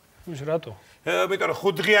მთლიანად ის რატო იმიტომ რომ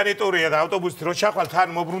 5 დღიანი ტურია და ავტობუსით რო ჩახვალთ ან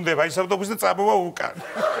მობრუნდება ის ავტობუსი და წამოვა უკან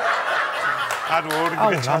ანუ ორი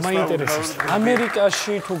დღე ჩასვლა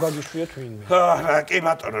ამერიკაში თუ გაგიშვიათ ვინმე კი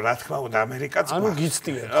ბატონო რა თქმა უნდა ამერიკაც ანუ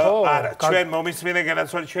გიცდიათ ხო არა ჩვენ მომისმინე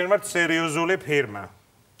განაცვალე ჩვენ ვართ სერიოზული ფირმა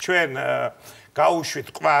ჩვენ გაუშვით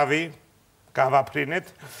ყვავი გავაფრინეთ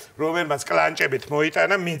რომელმაც კლანჭებით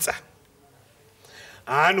მოიტანა მიწა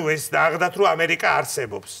ანუ ეს დაგდათ რომ ამერიკა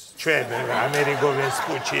არსებობს ჩვენ ამერიკო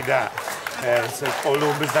ვესპუჩი და ეს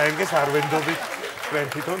კოლუმბის დაინგეს არ ვენდობით ჩვენ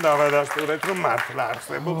თვითონ დავადასტურეთ რომ მართლა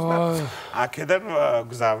არსებობს და აქედან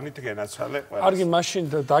გზავნით გენაცვალე ყველა კარგი მაშინ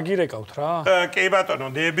დაგირეკავთ რა კი ბატონო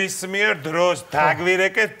ნებისმიერ დროს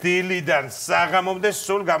დაგვირეკეთ დილიდან საღამომდე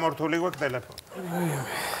სულ გამორთული გვაქვს ტელეფონი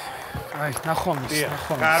აი ნახომის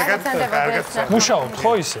კარგად მუშაობთ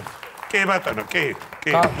ხო ისე კი ბატონო კი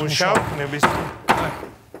მუშაობ ნებისმიერ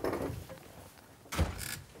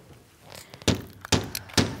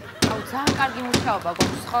ძალიან კარგი მუშაობა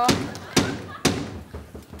გვაქვს ხო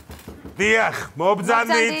დიახ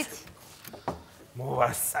მობძანდით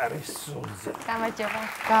მოვასწარი სულზე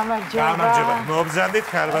გამარჯობა მობძანდით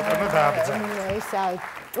ქალბატონო დააბრძანეთ ისა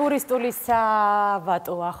ტურისტული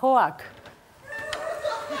საბატოა ხო აქ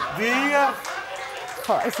დიახ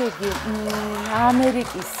ხო ესე იგი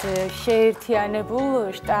ამერიკის შეერთიანებულ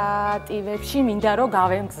შტატებში მინდა რომ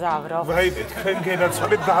გავემგზავრო ვაიმე თქვენ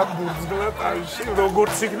გენაცვალე დამბურძგლა ტანში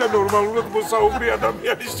როგორც იქნა ნორმალურად მოსაუბრი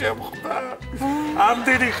ადამიანის შემხვდა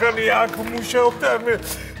ამდენი ხანი აქ მუშაობ და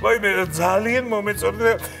ვაიმე ძალიან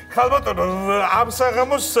მომეწონდა ხალბატონო ამ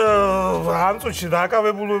საღამოს ამ წუთში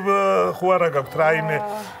დაკავებულება ხო არა გაქვთ რაიმე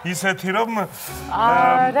ისეთი რომ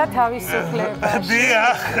არა თავისუფლება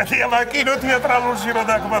დიახ კინოთეატრალურში რა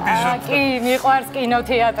დაგმატიშოთ კი მიყვარს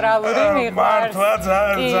კინოთეატრალური მიყვარს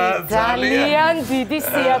ძალიან დიდი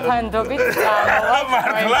სიათანდობით წამოვა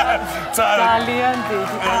მართლა ძალიან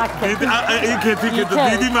დიდი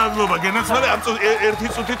დიდი მადლობა გენაცვალე ამ ერთი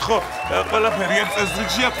წუთით ხო ყველაფერი ერთ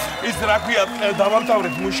წესრიგშია ის რა ქვია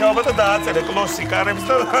დავამთავრეთ მუშაობა და დააწერე კლოსი კარებს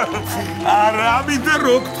და არა მინდა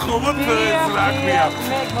რო გთხოვოთ ეს რა ქვია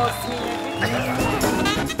მე მოსმინები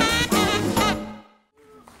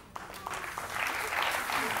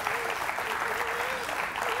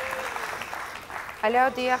ალო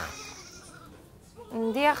დიახ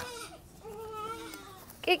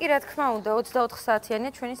კი რა თქმა უნდა 24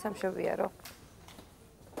 საათიანია ჩვენი სამშობია რო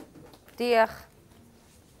დიახ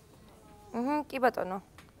კი ბატონო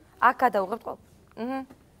აქ გადავუღებთ ყოველ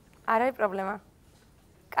არ არის პრობლემა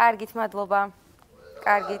კარგით მადლობა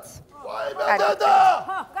კარგით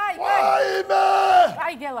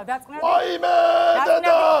კაი გელა დაწყნები ვაიმე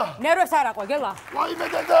დედა ნერვებს არ აყვე გელა ვაიმე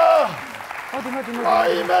დედა მოდი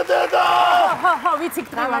ვაიმე დედა ხო ვიცი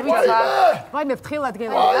გტყვა ვაიმე ფრთხილად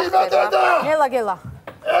გელა ვაიმე დედა გელა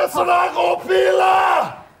ეს რა ყოფილა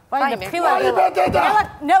ვაიმე ფრთხილად დედა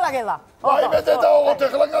ნელა გელა ვაიმე დედა ოღონდ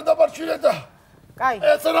ეხლა გადაბარჩილე და კაი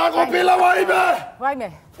ეს რა ყოფილა ვაიმე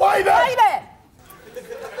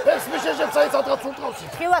ეს მიშეშებ საიცადღაც უტყავსი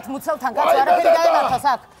ხილათ მუცელთან კაც არაფერი გაემართოს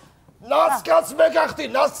აქ ნაცკაც მეგახტი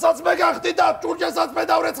ნაცსაც მეგახტი და ჭურჭესაც მე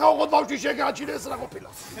დავრეცხა ოღონდ ბავშვი შეგაჩინე ეს რა ყოფილა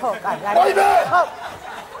ხო კაი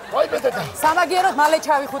ვაიმე დედა სამაგიეროდ მალე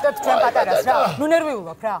ჩავიხუტებთ ჩვენ პატარას რა ნუ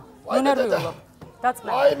ნერვიულობ რა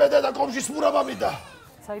დაწყნა ვაიმე დედა კომში სმურაბა მინდა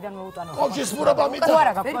საიდან მოუტანო კომში სმურაბა მინდა თუ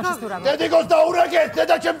არა გაქვს კომში სმურაბა დედიკოს დაურეკეთ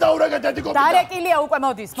დედა ჩემ დაურეკეთ დედიკო დარეკილია უკვე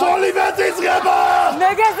მოდის ძოლი მეძიძღება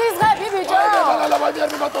მეგეზიზღები ბიჭო ვაიმე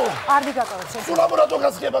ვაიმე ბატო არ მიგაკავებ შენ სულამურად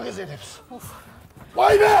უგასხება გიზინებს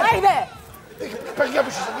ვაიმე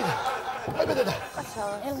პეგიაბიში საკიდა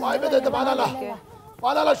ვაიმე დედა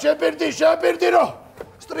მანალა შეპირდი რო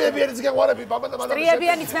სტრიებიანიც გეყვარები ბაბადა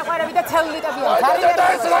სტრიებიანიც მეყვარები და ცელულიტებია დედა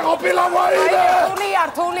ეს რა ყოფილა ვაიმე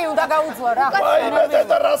რთული უნდა გაუძლო რა ვაიმე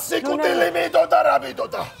დედა რა სიკუტილი მიდოდა რა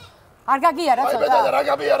მიდოდა არ გაგიარა ცოტა ვაიმე დედა რა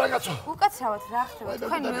გაბიარა კაცო უკაცრავად რა ხდება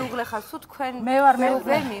თქვენ მეუღლე ხართ თუ თქვენ მე ვარ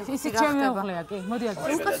მეუღლე ისიც ჩემი მეუღლეა კი მოდი აქ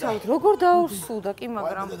უკაცრავად როგორ დაურსულდა კი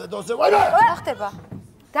მაგრამ დედა დოზე ვაიმე რა ხდება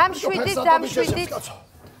დამშვიდით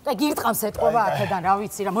და გირტყავს ეთყობა აქედან რა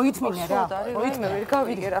ვიცი რა მოითმინე რა მოითმინე ვერ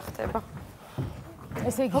გავიგე რა ხდება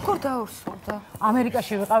ესე იგი როგორ დაურსულდა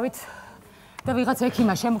ამერიკაში ვიყავით და ვიღაც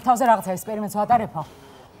ექიმა შემოგთავაზა რაღაცა ექსპერიმენტს ვატარებო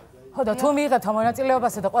ხო და თუ მიიღებთ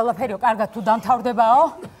მონაწილეობასა და ყველაფერიო კარგად თუ დამთავრდებაო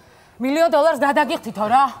 $1,000,000 გადაგიხდითო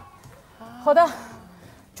რა ხო და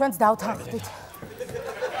ჩვენც დავთანხმდით.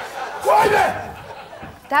 ვაიმე!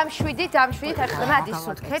 დამშვიდით, ღრმად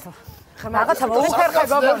ისუნთქეთ. რაღაცა მოუხერხე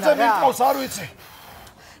გოგონა რა. არ ვიცი.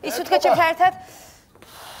 ისუნთქეთ ჩემთან ერთად.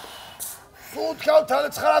 სუნთქავ თან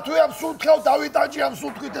 9 თვე ამ სუნთქავ დავიტაჯი ამ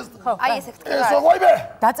სუნთქვით ეს. აი ესე ხდება. ესო ვაიმე!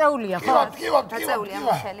 დაწეულია ხო? დაწეულია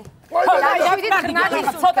მოხელი. დავშვიდით ღრმად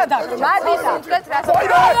ისუნთქეთ და ისუნთქეთ რა.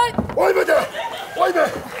 ვაიმე! ვაიმე!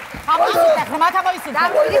 ამასითა ღრმად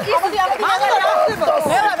ამოისუნთქეთ.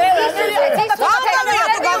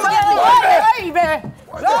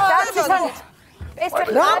 დამშვიდით ეს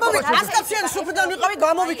ასკაფშენ სუფიდან ვიყავი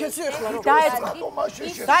გამოვიქეცი ახლა რომ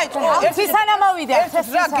დაიწყო ერთი სანამ მოვიდე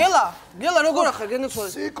რა გელა როგორ ახარ გენოცვალე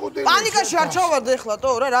პანიკაში არ ჩავარდე ახლა ტო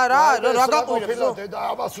რა გაყვირებს და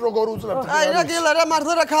ამას როგორ უძლებთ აი რა გელა რა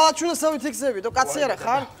მართლა რა ქალაქჩუნასავით იქცევი ტო კაცი არა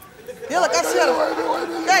ხარ გელა კაცი არა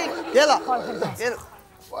კაი გელა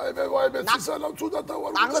ვაიმე ცისანამ თუნდა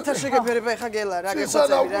დავარ აღლათა შეგეფერება ხა გელა რა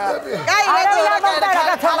გეცოცები რა კაი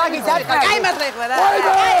რა თამაგი დაწყა კაი მართლა ეხლა რა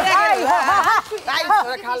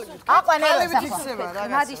აყვანელებს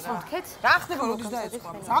მადისუნთქეთ რა ხდება როდის დაეწყო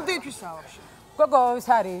სამდეითვისაა ვაფშე გოგო ის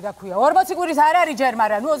არის რა ქვია 40 კვირის არ არის ჯერ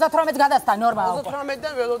მაგრამ ნუ 38-ს გადასთან ნორმაა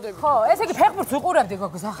 38-დან ველოდები ხო ესე იგი ფეხბურთს უყურებდი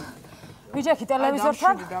გოგოს ახლა ვიჯექი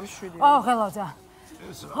ტელევიზორთან ღელავდა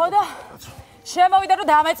ხო და შემოვიდა რომ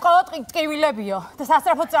დამეწყო ტკივილებიო და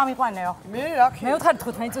სასწრაფოდ წამიყვანეო მე რა ქი მე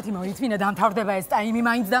 4-15 წუთი მოიწმინა დამთავრდება ეს ტაიმი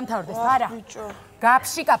მაინც დამთავრდეს არა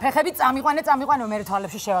გაფშიკა ფეხები წამიყვანე მე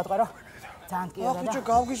თვალებში შევატყვერო ძალიან კი არა და ბიჭო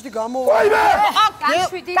გავგიჟდი გამოვა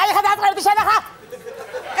გაიშვიდი კაი ხა დაწყებდი შენახა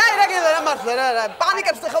კაი რა გელა რა მართლა რა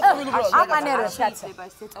პანიკებს და ხელფობილ უბრალოდ აყანეროს კაცი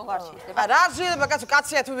ეს ეწოლა არ შეიძლება რა შეიძლება კაცო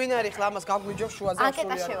კაცია თუ ვინ არის ხლა ამას გავგვიჯობ შუაზე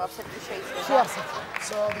ანკეტა შევავსებ თუ შეიძლება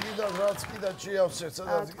საადგი და რაც კი და ჩიავსეთ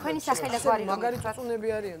სადაც თქვენი სახელი გვარი რომ მაგარი წუნები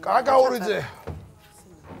არიან კაკაურიძე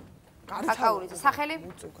კაკაურიძე სახელი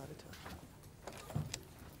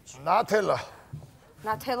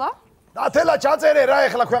ნათელა ჩაწერე რა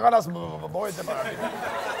ეხლა ქვეყანას მოედება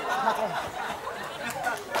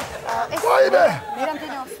ვაიმე მე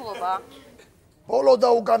რამდენი ორსულობა ბოლო და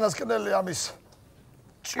უკანასკნელი ამის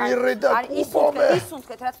ჭირი და კუპომე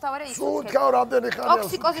ისუნთქეთ რა თავარია სუნთქავ რამდენი ხანი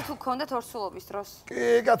ტოქსიკოზი თუ გქონდათ ორსულობის დროს კი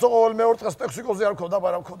კაცო ყოველ მეორე დღეს ტოქსიკოზი არ გქონდა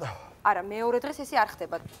მაგრამ გქონდა არა მეორე დღეს ესე არ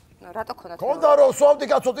ხდება რატო გქონდათ გქონდა რომ სვავდი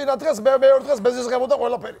კაცო წინა დღეს მე მეორე დღეს ბეზიზღებოდა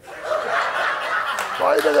ყველაფერი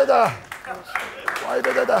ვაიმე დედა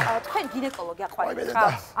თქვენ გინეკოლოგი აყვარებთ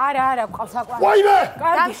ხარ არა გვყავს აყვანი ვაიმე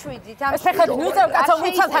დამშვიდით ეს ფეხები მივწევ კაცო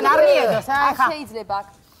მიცელთან არ მიედოს არ შეიძლება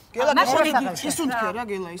გელა ისუნთქე რა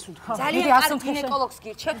გელა ისუნთქე ძალიან კარგი გინეკოლოგს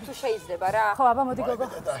გირჩევთ თუ შეიძლება რა ხო აბა მოდი გოგო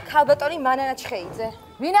ქალბატონი მანანა ჩხეიძე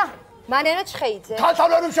ვინა მანანა ჩხეიძე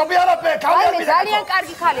ქალთანო შობი არაფე ქალები ძალიან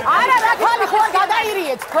კარგი ხალი არა რა ხალი ხო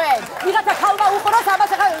გადაირიეთ თქვენ ვიღაცა ხალმა უყუროს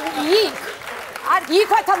ამას ახლა არ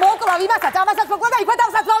იქვეთა მოკლა იმასაც ამასაც მოკლა და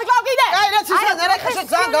იქვეთავსაც მოვიკლავ კიდე აი რა ცისან არა ხაშა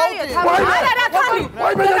ძალიან გაუტიე არა რა ხალი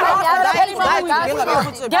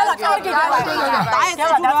გელა კარგი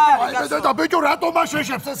და ბიჭო რატო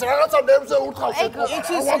მაშეშებს ეს რაღაცა ნერვზე ურტყავს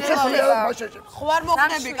ხო არ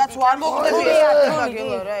მოხდები კაცო არ მოხდები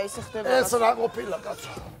გელა რა ისე ხდება ეს რა ყოფილა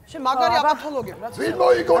კაცო შენ მაგარი აპათოლოგები რა ვინ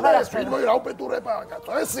მოიგონა ეს ვინ რა უპეტურებაა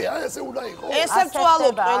კაცო ესეა ესე უნდა იყოს ესე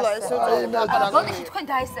წვალობ ყველა ესე გონიში თქვენ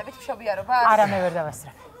დაესწრებით მშობიარობას არა მე ვერ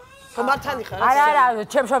დავესწრებ ხო მართალი ხარ არა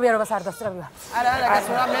ჩემ მშობიარობას არ დასწრებია არა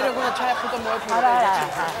კაცო რა მე როგორ ჩაეხუტო მოეფრო არა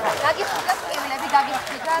დაგიხსნათ პრივილები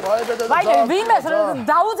დაგიხსნათ ვაიმე ვინმეს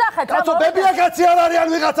დაუძახეთ კაცო ბებია კაცი არ არის ან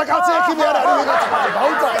ვიღაცა კაცი ექიმი არ არის ვიღაცა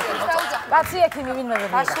დაუძახეთ კაცი ექიმი ვინმე ვერ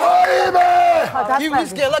ვაიმე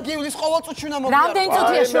გივლის გელა გივლის ყოველ წუთში უნდა მოვიდა რამდენი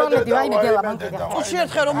წუთია შევამედი ვაიმე გელა მან კიდე წუთში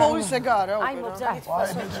ერთხელ რომ მოვლის ეგა არა აი მოგზავნით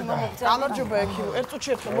ფასონში მომოგზავნით გამარჯობა ექიმო ერთ წუთში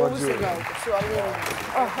ერთხელ მოვლის ეგა ვსო არ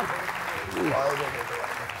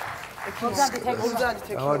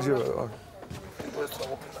გამარჯობა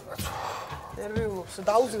ნერვიულობს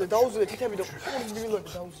დაუზილე თითები და გვილები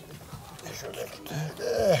დაუზილე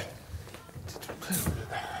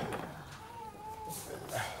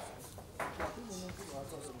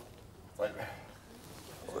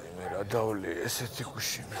მე რა დავლი ესეთი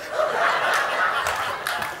გუში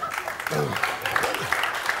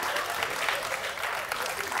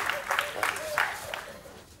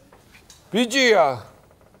ბიჭია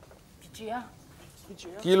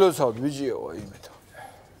კილოსავთ ბიჭია ვაიმეთა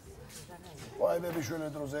ვაიმე ბიშველი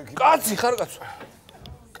დროზე ექიმი კაცი ხარ კაცო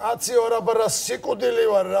კაცი ვარ აბა სიკუდილი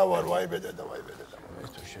ვარ რა ვარ ვაიმე დედა ვაიმე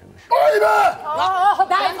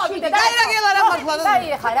დაიყვიდე დაირაგელა რა მართლა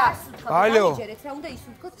დაიხა რა ალო ჯერეთ რა უნდა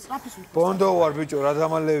ისუნთქოთ საფისუნთქოთ ბონდო ვარ ბიჭო რა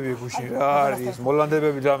დამალები გუში რა არის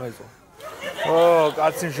მოლანდებები დამეწო ო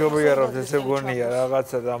კაცი მშობიარობს ესე გონია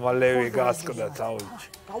რაღაცა დამალები გასკდა თავში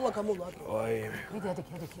გავლა გამოლა ვაიმე ვიდედი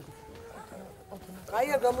აი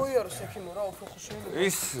არ გამოიაროს ექიმო რა უფრო შეიძლება.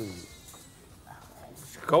 ის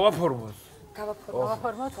გავაფორმოთ.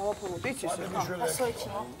 გავაფორმოთ იცის ასო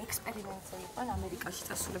ექიმო ექსპერიმენტი იყო ამერიკაში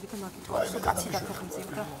წასულები და მაგით ვარ კაცი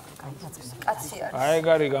დაფეხმძიმდა. კაცი არის. აი ეგ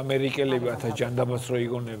არის ამერიკელები ათა ჯანდაბას რო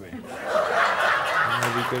იგონებენ.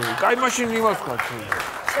 ამერიკელები. კაი მაშინ იმას ვქოთ.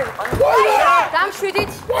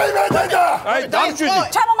 დამშვიდით. აი დამშვიდით.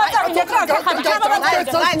 ჩამომაწევინეთ რა ხარ ჩამომაწევინეთ.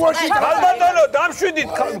 ქალბატონო დამშვიდით.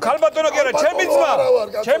 ქალბატონო კი არა ჩემი ძმა.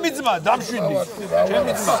 ჩემი ძმა დამშვიდით.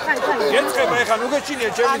 ჩემი ძმა. გეწყება ეხლა ნუ გეჩინია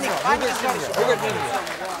ჩემი ძმა. ნუ გეჩინია.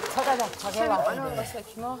 ცოტა დაგელა.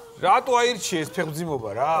 რატო აირჩიეს ფეხმძიმობა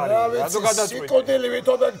რა არის? რატო გადაწყვეტი? სიკოდილი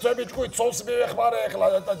ვითოდა ჩემი ჭკუი ცოლს მივეხმარე ეხლა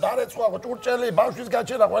დარეცხვა ჭურჭელი ბავშვის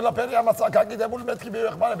გაჩერა ყველაფერი ამას აკაკიდებული მეთქი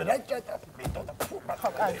მივეხმარები რა ჭეთა ვითოდა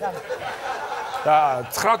და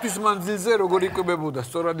 9 თვის მანძილზე როგორ იკვებებოდა?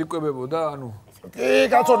 სწორად იკვებებოდა, ანუ კი,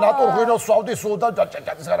 კაცო, ნატურ ღვინოს სვავდი სულ და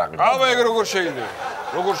ჭაჭაჭის გარაღი. აბა ეგ როგორ შეიძლება?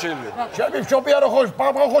 როგორ შეიძლება? ჩემი მშობია რო ხო,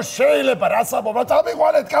 პაპა ხო შეიძლება, რა საბობა,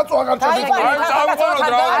 წამიყვანეთ, კაცო, აღარ ჩამიყვანეთ. აი, წამიყვანოთ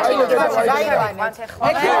რა.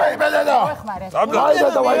 აი, ბედედა. აი,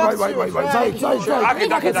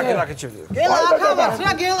 გელა, ახავარ,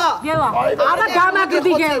 რა გელა? გელა. აბა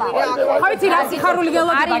გამაგდი გელა. ხო იცი რა სიხარული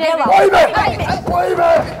გელოდება გელა.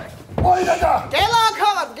 ვაიმე. ოინადა. გელა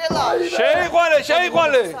ახავარ, გელა.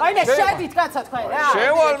 შეიყვანე. აინე შედით კაცო თქვენ რა.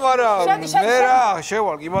 შევალ, მაგრამ მე რა,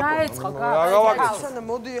 შევალ, კი ბატონო. დაეწყო რა გავაკეთე? ცისანა,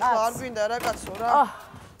 მოდი ახლა არ გვინდა რა კაცო რა.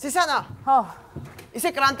 ცისანა. ხო. ისე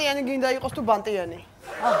კრანტიანი გინდა იყოს თუ ბანტიანი?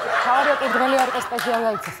 თავარია კიდრელი არ იყო სპეციალი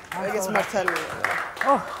აიცის. ეგეც მართალია.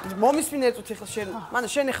 მომისმინე ეწვით ახლა შენ. მან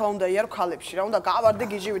შენ ახლა უნდა იარო ქალებში რა, უნდა გავარდე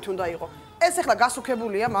გიჟივით უნდა იყო. ეს ახლა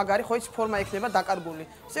გასუქებულია, მაგარი ხო ის ფორმა იქნება დაკარგული.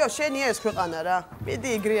 всё, შენია ეს ქვეყანა რა. მიდი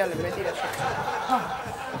იგრიალე მეტი რა შეცდო.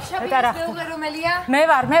 შაბის მეუღლე რომელია? მე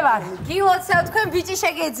ვარ. გილოცავ თქვენ ბიჭი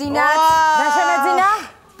შეგეძინათ. რა შემეძინა?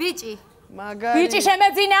 ბიჭი. მაგარი. ბიჭი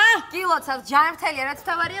შემეძინა? გილოცავ ჯანმრთელია რა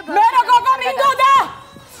თავარია? მე რა გოგო მინდოდა?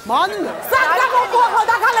 მან საგამოგუახო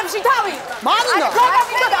და ქალებში თავი. მან გოგო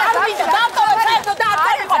მინდოდა არ მინდა. დავტოვე ფერდო და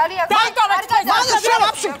დავტოვე თქვენ.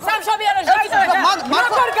 სამშობი არა შეიძლება.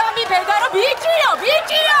 როგორ გამიბედა რომ ბიჭიო,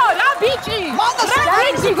 რა ბიჭი? რა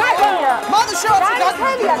ბიჭი გაგონია? მან შევაცი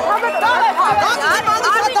გაგონია, თავებდა.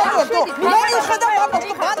 მე უხედა პაპას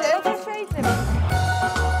თუ ბანდე. შეიძლება.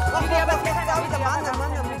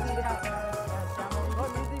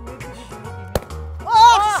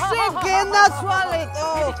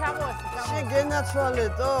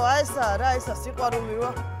 შეგენაცვალეთო, აი ესა რა, ესა სიყვარული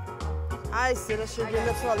რა. აი ესე რა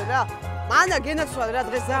შეგენაცვალე რა. მანა გენაცვალე რა,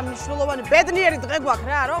 დღეს ამ მნიშვნელოვანი ბედნიერი დღე გვაქვს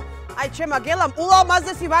რა, რომ აი ჩემა გელამ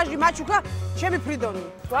ულამაზესი ვაჟი მაჩუქა, ჩემი ფრიდონი.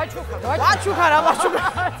 ვაჩუქა რა, ვაჩუქა.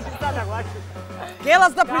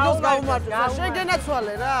 გელას და ფრიდონს გაუმარჯოს,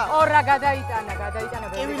 შეგენაცვალე რა. ორა გადაიტანა.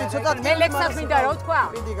 კივილი ცოტა მე ლექსად მინდა რა თქვა?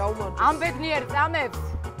 მიდი გაუმარჯოს. ამ ბედნიერ წამებს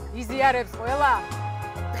იზიარებს ყველა.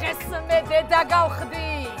 დღეს მე დედა გავხდი.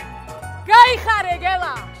 გაიხარე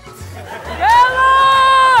გელა!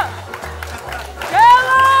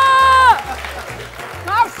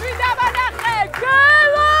 გავშვიდა მანახე!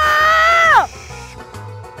 გელა!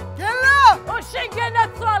 ო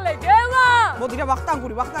შეგენაცვალე გელა! მოდი რა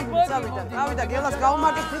ვახტანგური წავიდა. გავიდა გელას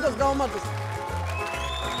გაუმარჯოს, ფრიდოს გაუმარჯოს.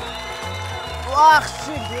 ვახ,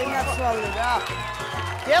 შეგენაცვალე რა.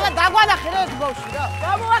 გელა დაგვანახე რა ეს ბავშვი რა.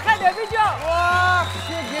 გამოახედე ბიჭო! ვახ,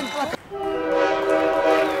 შეგენაცვალე.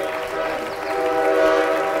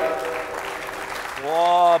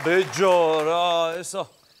 ვა, ბეჯო რა, ესა.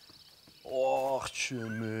 ოხ,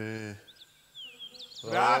 ჩემე.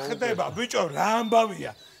 რა ხდება, ბიჭო, რა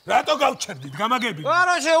ამბავია? რატო გავჩერდით, გამაგები?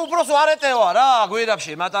 არა, უბრალოდ არეტევა რა,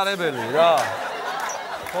 გვირაბში მატარებელი რა.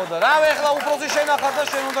 ხო და რა ეხლა უბრალოდ შენახარ და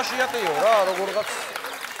შენ უნდა შეატიო რა, როგორღაც.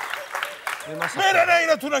 მე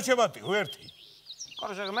რანაირად უნდა შევატიო ერთი.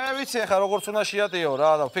 კაროშე, მე ვიცი ეხლა როგორც უნდა შეატიო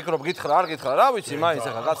რა და ვფიქრობ გითხრა, არ გითხრა, რა ვიცი, მაინც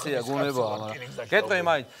ეხლა კაცია გუნებაა, მაგრამ გეტყვი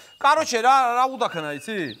მაინც. კაროჩე რა უნდა ქნა,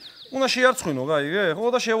 იცი? უნდა შეარცხინო, გაიგე? ხო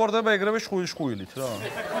და შევარდება ეგრევე შხვილით რა.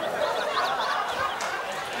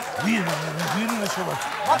 ვინ შევატიო?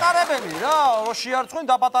 მატარებელი რა, რო შეარცხინ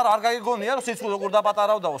და პატარა არ გაიგონია, რომ სიცხვილე როგორ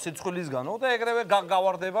დაპატარავდაო სიცხვილისგანო და ეგრევე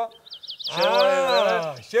გავარდება.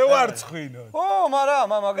 შევარცხინო. ო, მაგრამ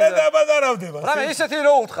და დაპატარავდება. რა მე ისეთი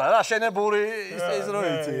რო უთხრა რა, შენებური ის რო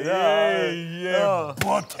იცი რა.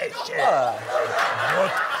 ბოთეშე.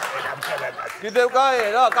 კიდევ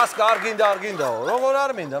კაი რა, კასკა არ გინდაო. როგორ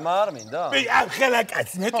არ მინდა, არ მინდა. მე ამ ხელა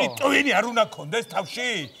კაცს მეტი ტვინი არ უნდა კონდეს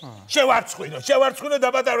თავში. შევარცხინო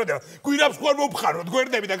დაპატარავდება. გვირაბს ხوار მომხაროთ,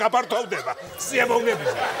 გვერდები და გაფართოვდება. სიამოვნები.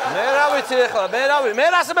 მე რა ვიცი ეხლა, მე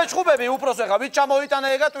რას მეჩხუბები უბრალოდ ეხლა ვით ჩამოვიტანა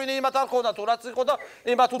ეგა ტვინი იმათ არ ხონდა თუ რაც იყო და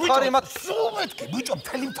იმათ უთხარი იმათ სულ მეთქი, ბიჭო,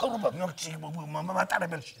 მთელი მთავრობა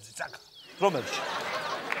მატარებელში ზაკ. რომელში?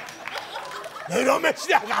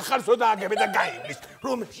 რომელში ახალსო დააგები და გაივლის.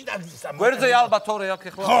 რომელში დაგისა. გვერდზე ალბათ თორე აქ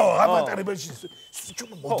ეხლა. ხო, ამატარებელში.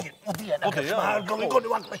 მოდიან აქ. მეგონი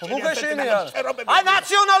ვაკმეში. უგეშინია. აი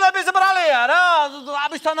ნაციონალების ბრალია რა.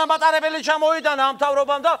 ამისთან ამატარებელი ჩამოიტანა ამ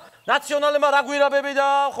თავრობამ და ნაციონალებმა რა გვირაბები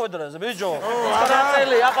დაახვედრეს, ბიჭო.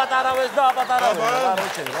 ხარაწელი აპატარავეს და აპატარავეს.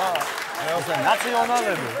 კაროჩე რა.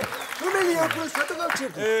 ნაციონალები. რომელი აქვს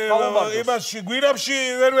სატოგავჩერდი? იმაში გვირაბში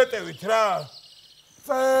ვერ ვეტევით რა.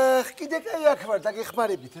 კიდე კაი აქ ვარ,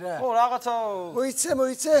 დაგეხმარებით რა. ხო, რაღაცა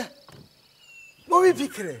მოიცე.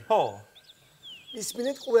 მოვიფიქრე. ხო.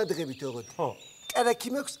 ისმინეთ ყურადღებით ოღონდ. ხო. კარაკი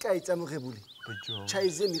მაქვს კაი წამოღებული. ბიჭო.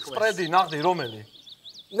 ჩაიზე მიყვარს. სპრედი, ნაღდი, რომელი?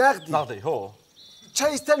 ნაღდი, ხო.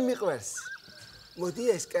 ჩაისთან მიყვარს. მოდი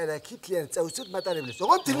ეს კარაკი თლიანად წავუწოთ მატარებლებს.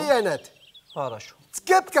 ოღონდ თლიანად. ხარაშო.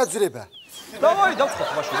 წგებ გაძრება. დავაი დავწყოთ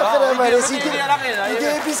მაშინ რა.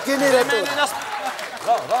 იდეების გენერატორი.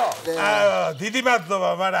 დიდი მადლობა,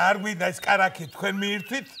 მაგრამ არ გვინდა ეს კარაკი თქვენ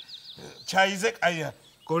მიირთვით. ჩაიზე კაია.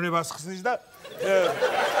 გონებას ხსნის და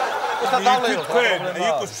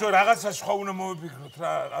იყოს რაღაცა სხვა უნდა მოვიფიქროთ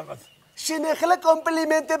რა რაღაც. შენ ახლა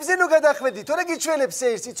კომპლიმენტებზე ნუ გადახვედი, თორე გიჩვენებს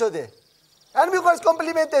ეს იცოდე. არ მიყვარს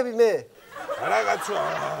კომპლიმენტები მე. რაღაცა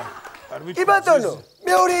არ ვიცი. კი ბატონო,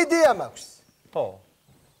 მეორე იდეა მაქვს. ხო.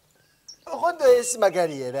 ოღონდ ეს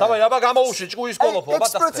მაგარია რა. დავაი, აბა გამოუშვი ჭკუის კოლოფო,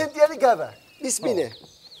 ბატონო. 6%-იანი გავა. ისმინე.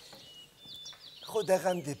 ხო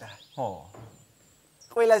დაღამდება. ხო.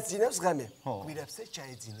 ყველას ძინავს ღამე. გვირაბსაც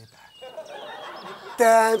ჩაეძინება.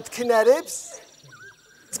 დამთქნარებს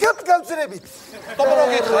ძგებ გავწრებით. სტოპრო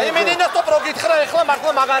გითხრა, იმედინა სტოპრო გითხრა, ეხლა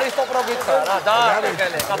მართლა მაგარი სტოპრო გითხრა რა.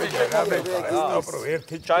 დააკელე, კაცი შეგამეთა. სტოპრო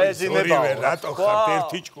ერთი ჩაეძინება. რატო ხართ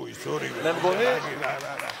ერთი ჭკუის ორივე? მე მგონი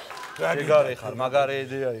ეგარი ხარ, მაგარი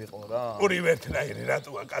იდეა იყო რა. ორივე ერთნაირი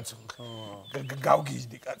რატოა კაცო?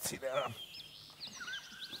 გავგიზდი კაცი რა.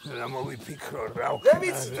 რა მოვიფიქრო რა. მე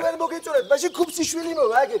ვიცი თუ არ მოგეწონათ, მაშინ ქუმსიშვილი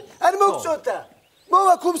მოვა აგერ. არ მოგწონდა.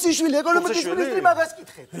 მოვა ქუმსიშვილი, ეკონომიკის მინისტრი მაგას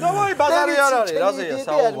კითხეთ. დავაი ბაზარი არ არის, რაზეა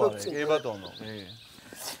საუბარი? კი ბატონო, კი.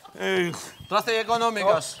 რასე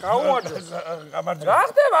ეკონომიკას? გაუვაჯოს. რა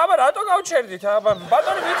ხდება, აბა რატო გავჩერდით? აბა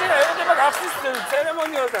ბატონო ვიცი რა, ეხება გახსნის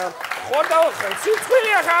ცერემონიალ და ხوار დავხენ.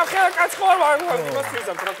 სიცხვილია ხა კაც ხوار ვარ, იმას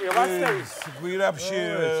ვიზამ ტრაქია, ვაცნევის. გვირაბში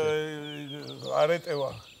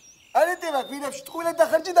არეტევა. არეტევა გვირაბში ტყუილად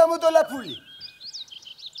დახარჯი დამოდოლაფული.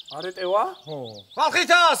 არეტევა? ხო.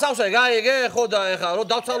 ხალხითა სავსე გაიგე, ხო და ეხა რომ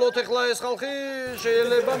დავცალოთ ეხლა ეს ხალხი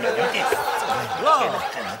შეიძლება მე. რა?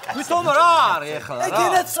 ვიტომ რა არის ეხლა რა?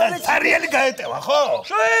 ეგენაცვალე ცარიელი გაეტევა, ხო?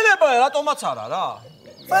 შეიძლება რატომაც არა რა.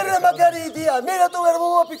 არა მაგარი იდეა, მე რატო ვერ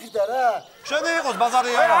მოვაფიქრდა რა? შენ იყოს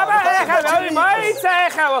ბაზარი არა. აბა ეხლა რავი მაიცა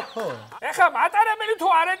ეხლა. ეხლა მატარებელი თუ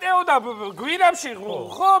არეტეოდა გვირაბში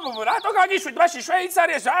ხო რატო გაგიშვით მაშინ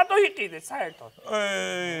შვეიცარიაში რატო იყიდეთ საერთოდ?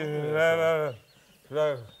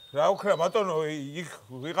 რა უქრა ბატონო იქ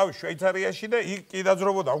ვიყავი შვეიცარიაში და იქ კი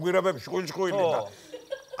დაძრობოდა ამ გვირაბებში ხვილი და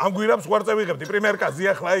ამ გვირაბს ვარ წავიღებდი პრიმერკაზე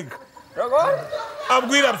ახლა იქ. როგორ? ამ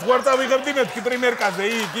გვირაბს ვარ წავიღებდი მეთქი პრიმერკაზე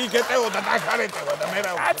იქ ეტეოდა და ხარეტევა და მე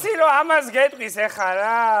რა. კაცი რომ ამას გეტყვის ეხა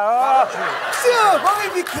რა. всё,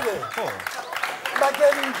 მოვიფიქრე. ხო.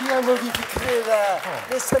 მაგარი იდეა მოვიფიქრე რა.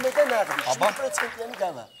 მესამედან აღდი 7%-იანი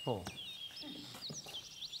გავა. ხო.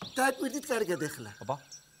 დააკვირდით კარგად ახლა. აბა.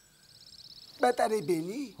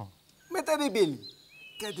 მატარებელი? მატარებელი.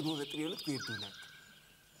 გადმოვეტრიალოთ გვერდულად.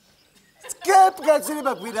 სკეპ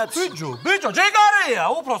გაძრება გვირაბში. ბიჭო, ჯეგარეა,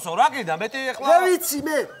 უფროსო, რა კიდა, მეტი ეხლა. რა ვიცი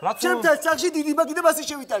მე? ჩემთან სახში დიდი მაგი და მასე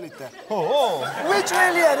შევიტანეთ და. ხო.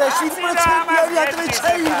 უეჭველია რა 7%-იანი ატვე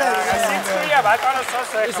ჩაირა. სიცხვია ბატონო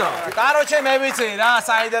სოსე. ისო, კაროჩე მე ვიცი რა,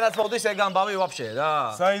 საიდანაც მოდის ეგ ამბავი ვაფშე რა.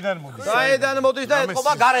 საიდან მოდის? საიდან მოდის და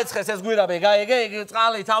ეთყობა გარეცხეს ეს გვირაბი, გაიგე, ეგ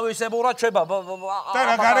წყალი თავისებურად შვება. და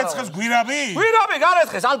რა გარეცხეს გვირაბი? გვირაბი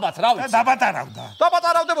გარეცხეს ალბათ, რა ვიცი. დაბატარავდა.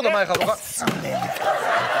 დაბატარავდებოდა მე ხალხო.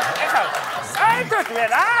 ეხლა საერთოდ მე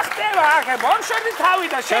რა ხდება ახე მომშვენი თავი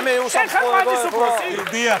და შენ ყვანძის უფროსი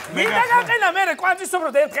დიახ მე გაყენა მე ყვანძის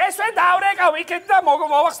უფროსი ერთ დღეს ვერ დავრეკავ იქეთ და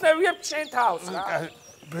მოვახსნევიებ შენ თავს რა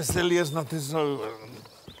ბესელიას ნათეს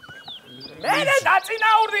მე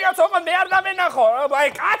დაწინაურდია თქო მე არ დამენახო აი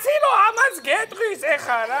კაცი რომ ამას გეტყვის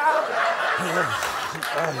ეხა რა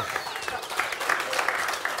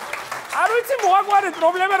არ ვიცი მოაგვარეთ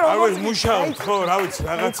პრობლემა რომ არ ვიცი მუშაობ ხო რა ვიცი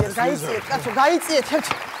რაღაცა გაიწიეთ კაცო გაიწიეთ ერთ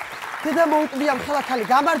დედა მოუტბია მხალათალი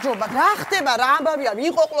გამარჯობა რა ხდება რა ამბავია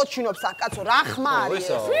ვიყოყლოთ ჩინობს აქ კაცო რა ხმა არის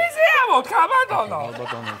ეს ფიზიამოთ ხაბატონო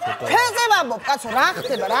ფეზე ვამბობ კაცო რა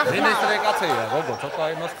ხდება რა ხმა მინისტრი კაცია გოგო ცოტა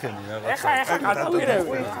იმას ხენი რაღაცა ეხა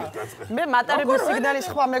გადავირევი მე მატარების სიგნალის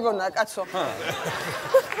ხმა მეგონა კაცო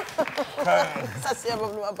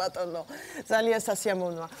სასიამოვნოა ბატონო. ძალიან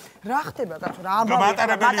სასიამოვნოა. რა ხდება კაცო, რა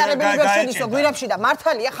მატარებელი ვერსიისო გვირაბში და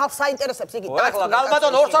მართალია ხალხს საინტერესებს იგი ტაქტი. ეხლა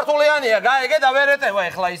ბატონო ორ სართულიანია, გაიგე და ვერ ეტევა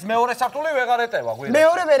ეხლა ის მეორე სართული ვეღარ ეტევა გვირაბში.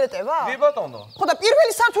 მეორე ვერ ეტევა? კი ბატონო. ხო და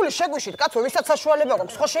პირველი სართული შეგვიშვით, კაცო, ვისაც საშუალება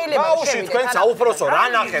გვაქვს, ხო შეიძლება შევიდეთ. გაუშვით თქვენ საუფროსო, რა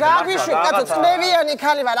ნახეთ? გავიშვით, კაცო, წნევიანი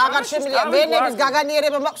ქალი ვარ, აღარ შემიძლია ვენების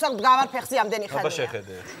გაგანიერება მაქვს, აქ გავარ ფეხზე ამდენი ხანი. აბა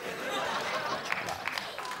შეხედე.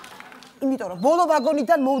 იმიტომ რომ ბოლო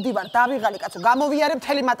ვაგონიდან მოვდივარ, დავიღალი კაცო, გამოვიარე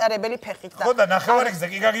მთელი მატარებელი ფეხით და ხო და ნახევარი გზა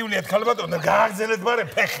კი გაგიuliეთ ქალბატონო, გააგზელეთ მარე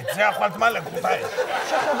ფეხით, ზეახვალთ მალე ქუთაი.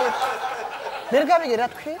 შეხედეთ. ვერ გავიგე რა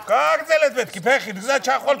თქვი? გააგზელეთ მეთქი ფეხით, გზა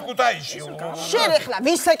ჩახვალთ ქუთაიში. შენ ეხლა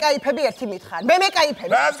ვის ეკაიფები ერთი მითხარ? მე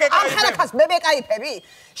მეკაიფები. ამ ხალხას მე მეკაიფები?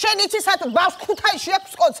 შენ იცი სათუ ბავშვ ქუთაისში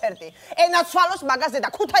აქვს კონცერტი. ენაცვალოს მაგაზე და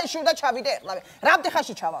ქუთაისში უნდა ჩავიდე ეხლა. რამდენ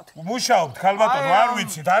ხანში ჩავალთ? მუშაობთ ქალბატონო, არ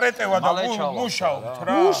ვიცით, არ ეტევა და მუშაობთ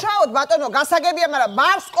რა. მუშაობთ ბატონო, გასაგებია, მაგრამ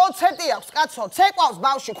ბავშვს კონცერტი აქვს, კაცო, ცეკვავს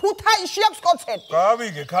ბავშვი, ქუთაისში აქვს კონცერტი.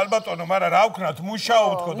 გავიგე ქალბატონო, მაგრამ რა ვქნათ,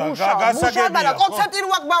 მუშაობთ ხო და გასაგებია. მუშაობ, მაგრამ კონცერტი რო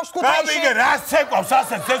აქვს ბავშვს ქუთაისში. გავიგე რა ცეკვავს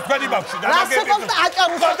ასეც ეს თქვენი ბავშვი განაგებია. რა ცეკვავს და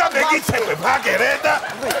აჭაროს. და მეგიცეკვებ, ვაგერე და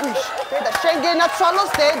დედა, შენ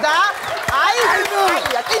გენაცვალოს დედა. აი,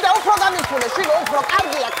 კიდე უფრო გამიფულე, შვილო, უფრო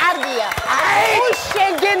კარგია, კარგია. აი,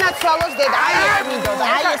 შენ გენაცვალოს დედა. აი, მინდოდა,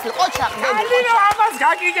 აი ეს ყოჩახ დედა. ალინო ამას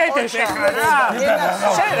გაგიგეთეს ეხლა რა.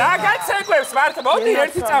 შენ რა გაცეკვებს მართლა, მოდი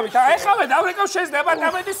ერთი წავით. ეხლა დავრეკავ შენს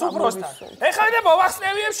დეპარტამენტის უფროსთან. ეხლა და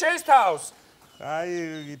მოვახსნევიებ შენს თავს. აი,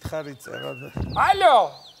 გითხარი წერა. ალო.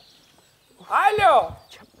 ალო.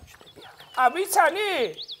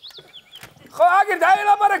 ვიცანი? ხო, აგერ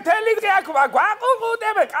დაელაპარაკ თელი დღე აქ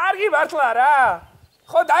გვაყუყუდებ, კარგი მართლა რა.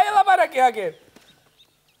 ხო, დაელაპარაკი აგერ.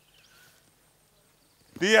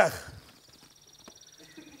 დიახ.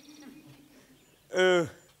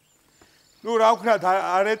 ნუ რა ვქნათ,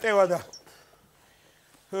 არ ეტევა და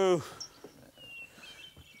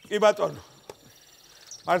კი ბატონო.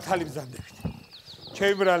 მართალი ბრძანდებით.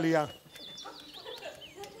 ჩემი ბრალია.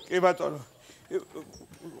 კი ბატონო.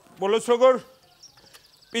 ბოლოს როგორ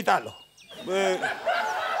პიტალო.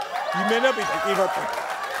 იმენა პიტა, კი ბატონო.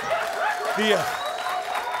 დიახ.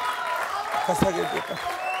 გასაგებია.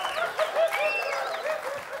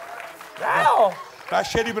 რაო? რა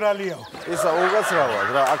შენი ბრალიაო? ისა უგაცრავად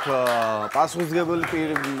რა, აქ პასუხისმგებელი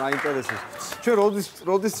პირი მაინტერესებს. ჩვენ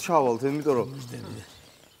როდის ჩავალთ, იმიტომ რომ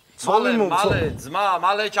მალე ძმა,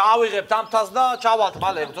 მალე ჩავიღებთ ამ თას და ჩავალთ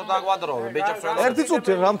მალე, ცოტა გვადროვე, ბეჭებს ვერ. ერთი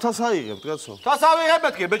წუთი რამ თას აიღებთ, კაცო? თას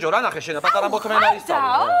ავიღებთ კი, ბეჭო, რა ნახე შენ, პატარა მოთმენა ისწავლე.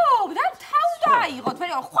 აუ, და თავს დაიღოთ, მე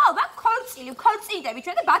რა ხვალ ვარ ქორწილები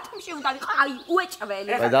ჩვენ და ბათუმში უნდა ვიყო, აი,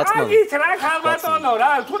 უეჭველი. კარგით რა ქალბატონო რა,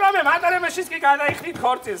 თუნდაც მატარებელშიც კი გადაიხდით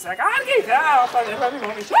ხორცილს რა. კარგით რა, ოფანებები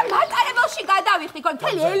მომიშვა. მატარებელში გადავიხდი, ხო,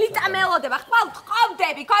 მთელი ელიტა მელოდება, ხვალ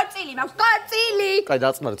ყავდები, ქორწილი მაქვს, ქორწილი. კაი,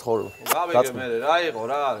 დაწმარეთ ხოლმე. გავიგე მე, რა იყო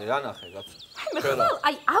რა არის, რა ნახე, კაცო.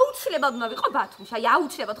 აი, აუცილებლად უნდა ვიყო ბათუმში, აი,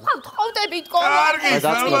 აუცილებლად, ხვალ ყავდებით კოლო. კარგით,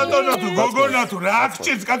 ქალბატონო თუ გოგონა თუ რა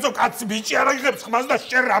გჭირს, კაცო, კაცი ბიჭი არ აღიღებს ხმას და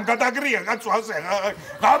შენ რამ გადაგრია, კაცო, ასე.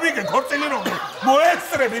 გავიგე ქორწილი რომ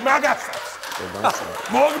მოეცრები მაგასაც.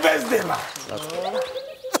 მოგბეზდება.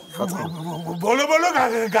 ბოლო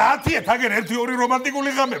გაათიეთ აგერ ერთი-ორი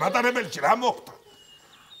რომანტიკული ღამე მატარებელში რა მოხდა?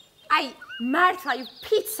 აი, მართლა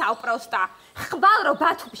ფიცაო პროსტა. ხვალ რო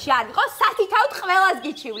ბათუმში არ ვიყო, სათითაოდ ყველას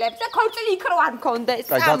გიჩივლებს და ქორწილი იქ რო არ მქონდეს.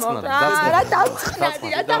 კაი, დაწმარეთ. რა დავწყნადი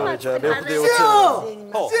რა დამარცხნადი.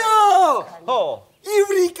 ხო.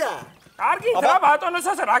 ივრიკა. კარგით რა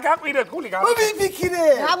ბატონოსაც რა გაყვირეთ გული გა. მოვიფიქრე.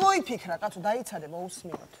 რა მოიფიქრა, კაცო, დაიცადე,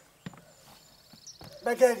 მოусმინოთ.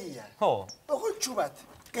 მაგარია. ხო. ოღო ჩუბათ.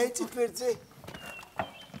 გაიცით ვერძე.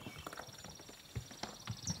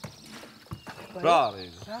 რა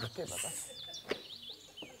არის? რა ხდება და?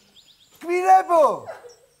 კვირებო.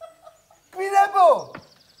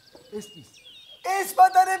 ეს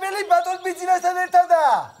მატარებელი ბატონ ბიძინასთან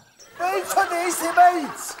ერთადაა. მოიცოდე ისე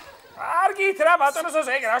მაინც. კარგით რა ბატონოსაც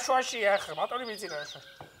ეგ რა შუაშია ხა ბატონი ბიძინასა.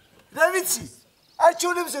 რა ვიცი?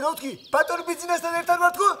 არჩევნებზე რო ვთქი, ბატონ ბიძინასთან ერთად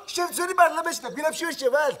ვართ, შენ ძველი პარლამენტში და გვირაბში ვერ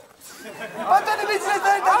შევარ. ბატონი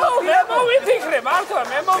ბიძინასთან ერთად. მე მოვიფიქრე, მართლა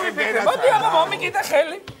მე მოვიფიქრე. მოდი აბა მომიკიდე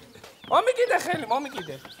ხელი.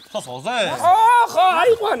 მომიკიდე. სოსოზე? ხო,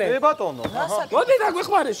 აიყვანე. ბატონო. მოდი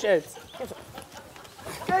დაგვეხმარე შენს.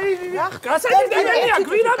 გასაგებია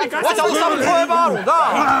გვირაბი გასაგებია არ უნდა?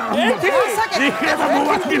 ერთი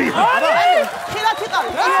მოვაქირი. ხილათ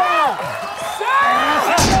იყავი.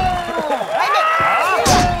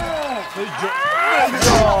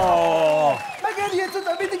 მაგარია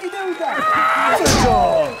ცოტა მეტი კიდე უნდა.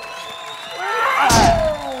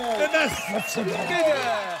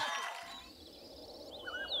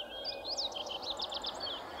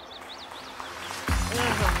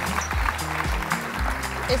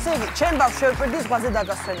 ესე იგი, ჩემ ბავშვს შევპირდი ზღვაზე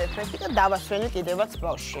დაგასვენებ ერთი და დავასვენე კიდევაც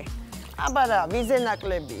ბავშვი. აბა რა, ვიზე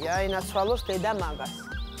ნაკლებია, ინაცვალოს დედა მაგას.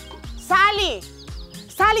 სალი!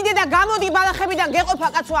 სალი დედა, გამოდი ბალახებიდან, გეყოფა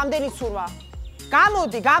კაცო ამდენი ცურვა.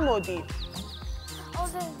 გამოდი.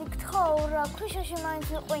 ოზენდი გთხოვ რა, ქვიშაში მაინც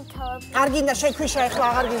ვიყვინთავებ. არ გინდა შენ ქვიშა, ეხლა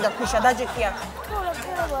აღარ გინდა ქვიშა, დაჯექია.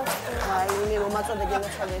 აი, მე მომაწოდე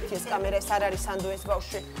გენაცვალე ერთი ეს კამერა, ეს არ არის სანდო ეს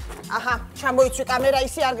ბავშვი. აჰა, ჩამოიცვი კამერა,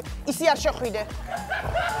 ისი არ შეხვიდე.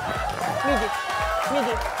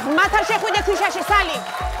 მიდი. მათ არ შეხვიდე ქვიშაში, სალი.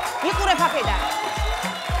 იყურებ აფედან.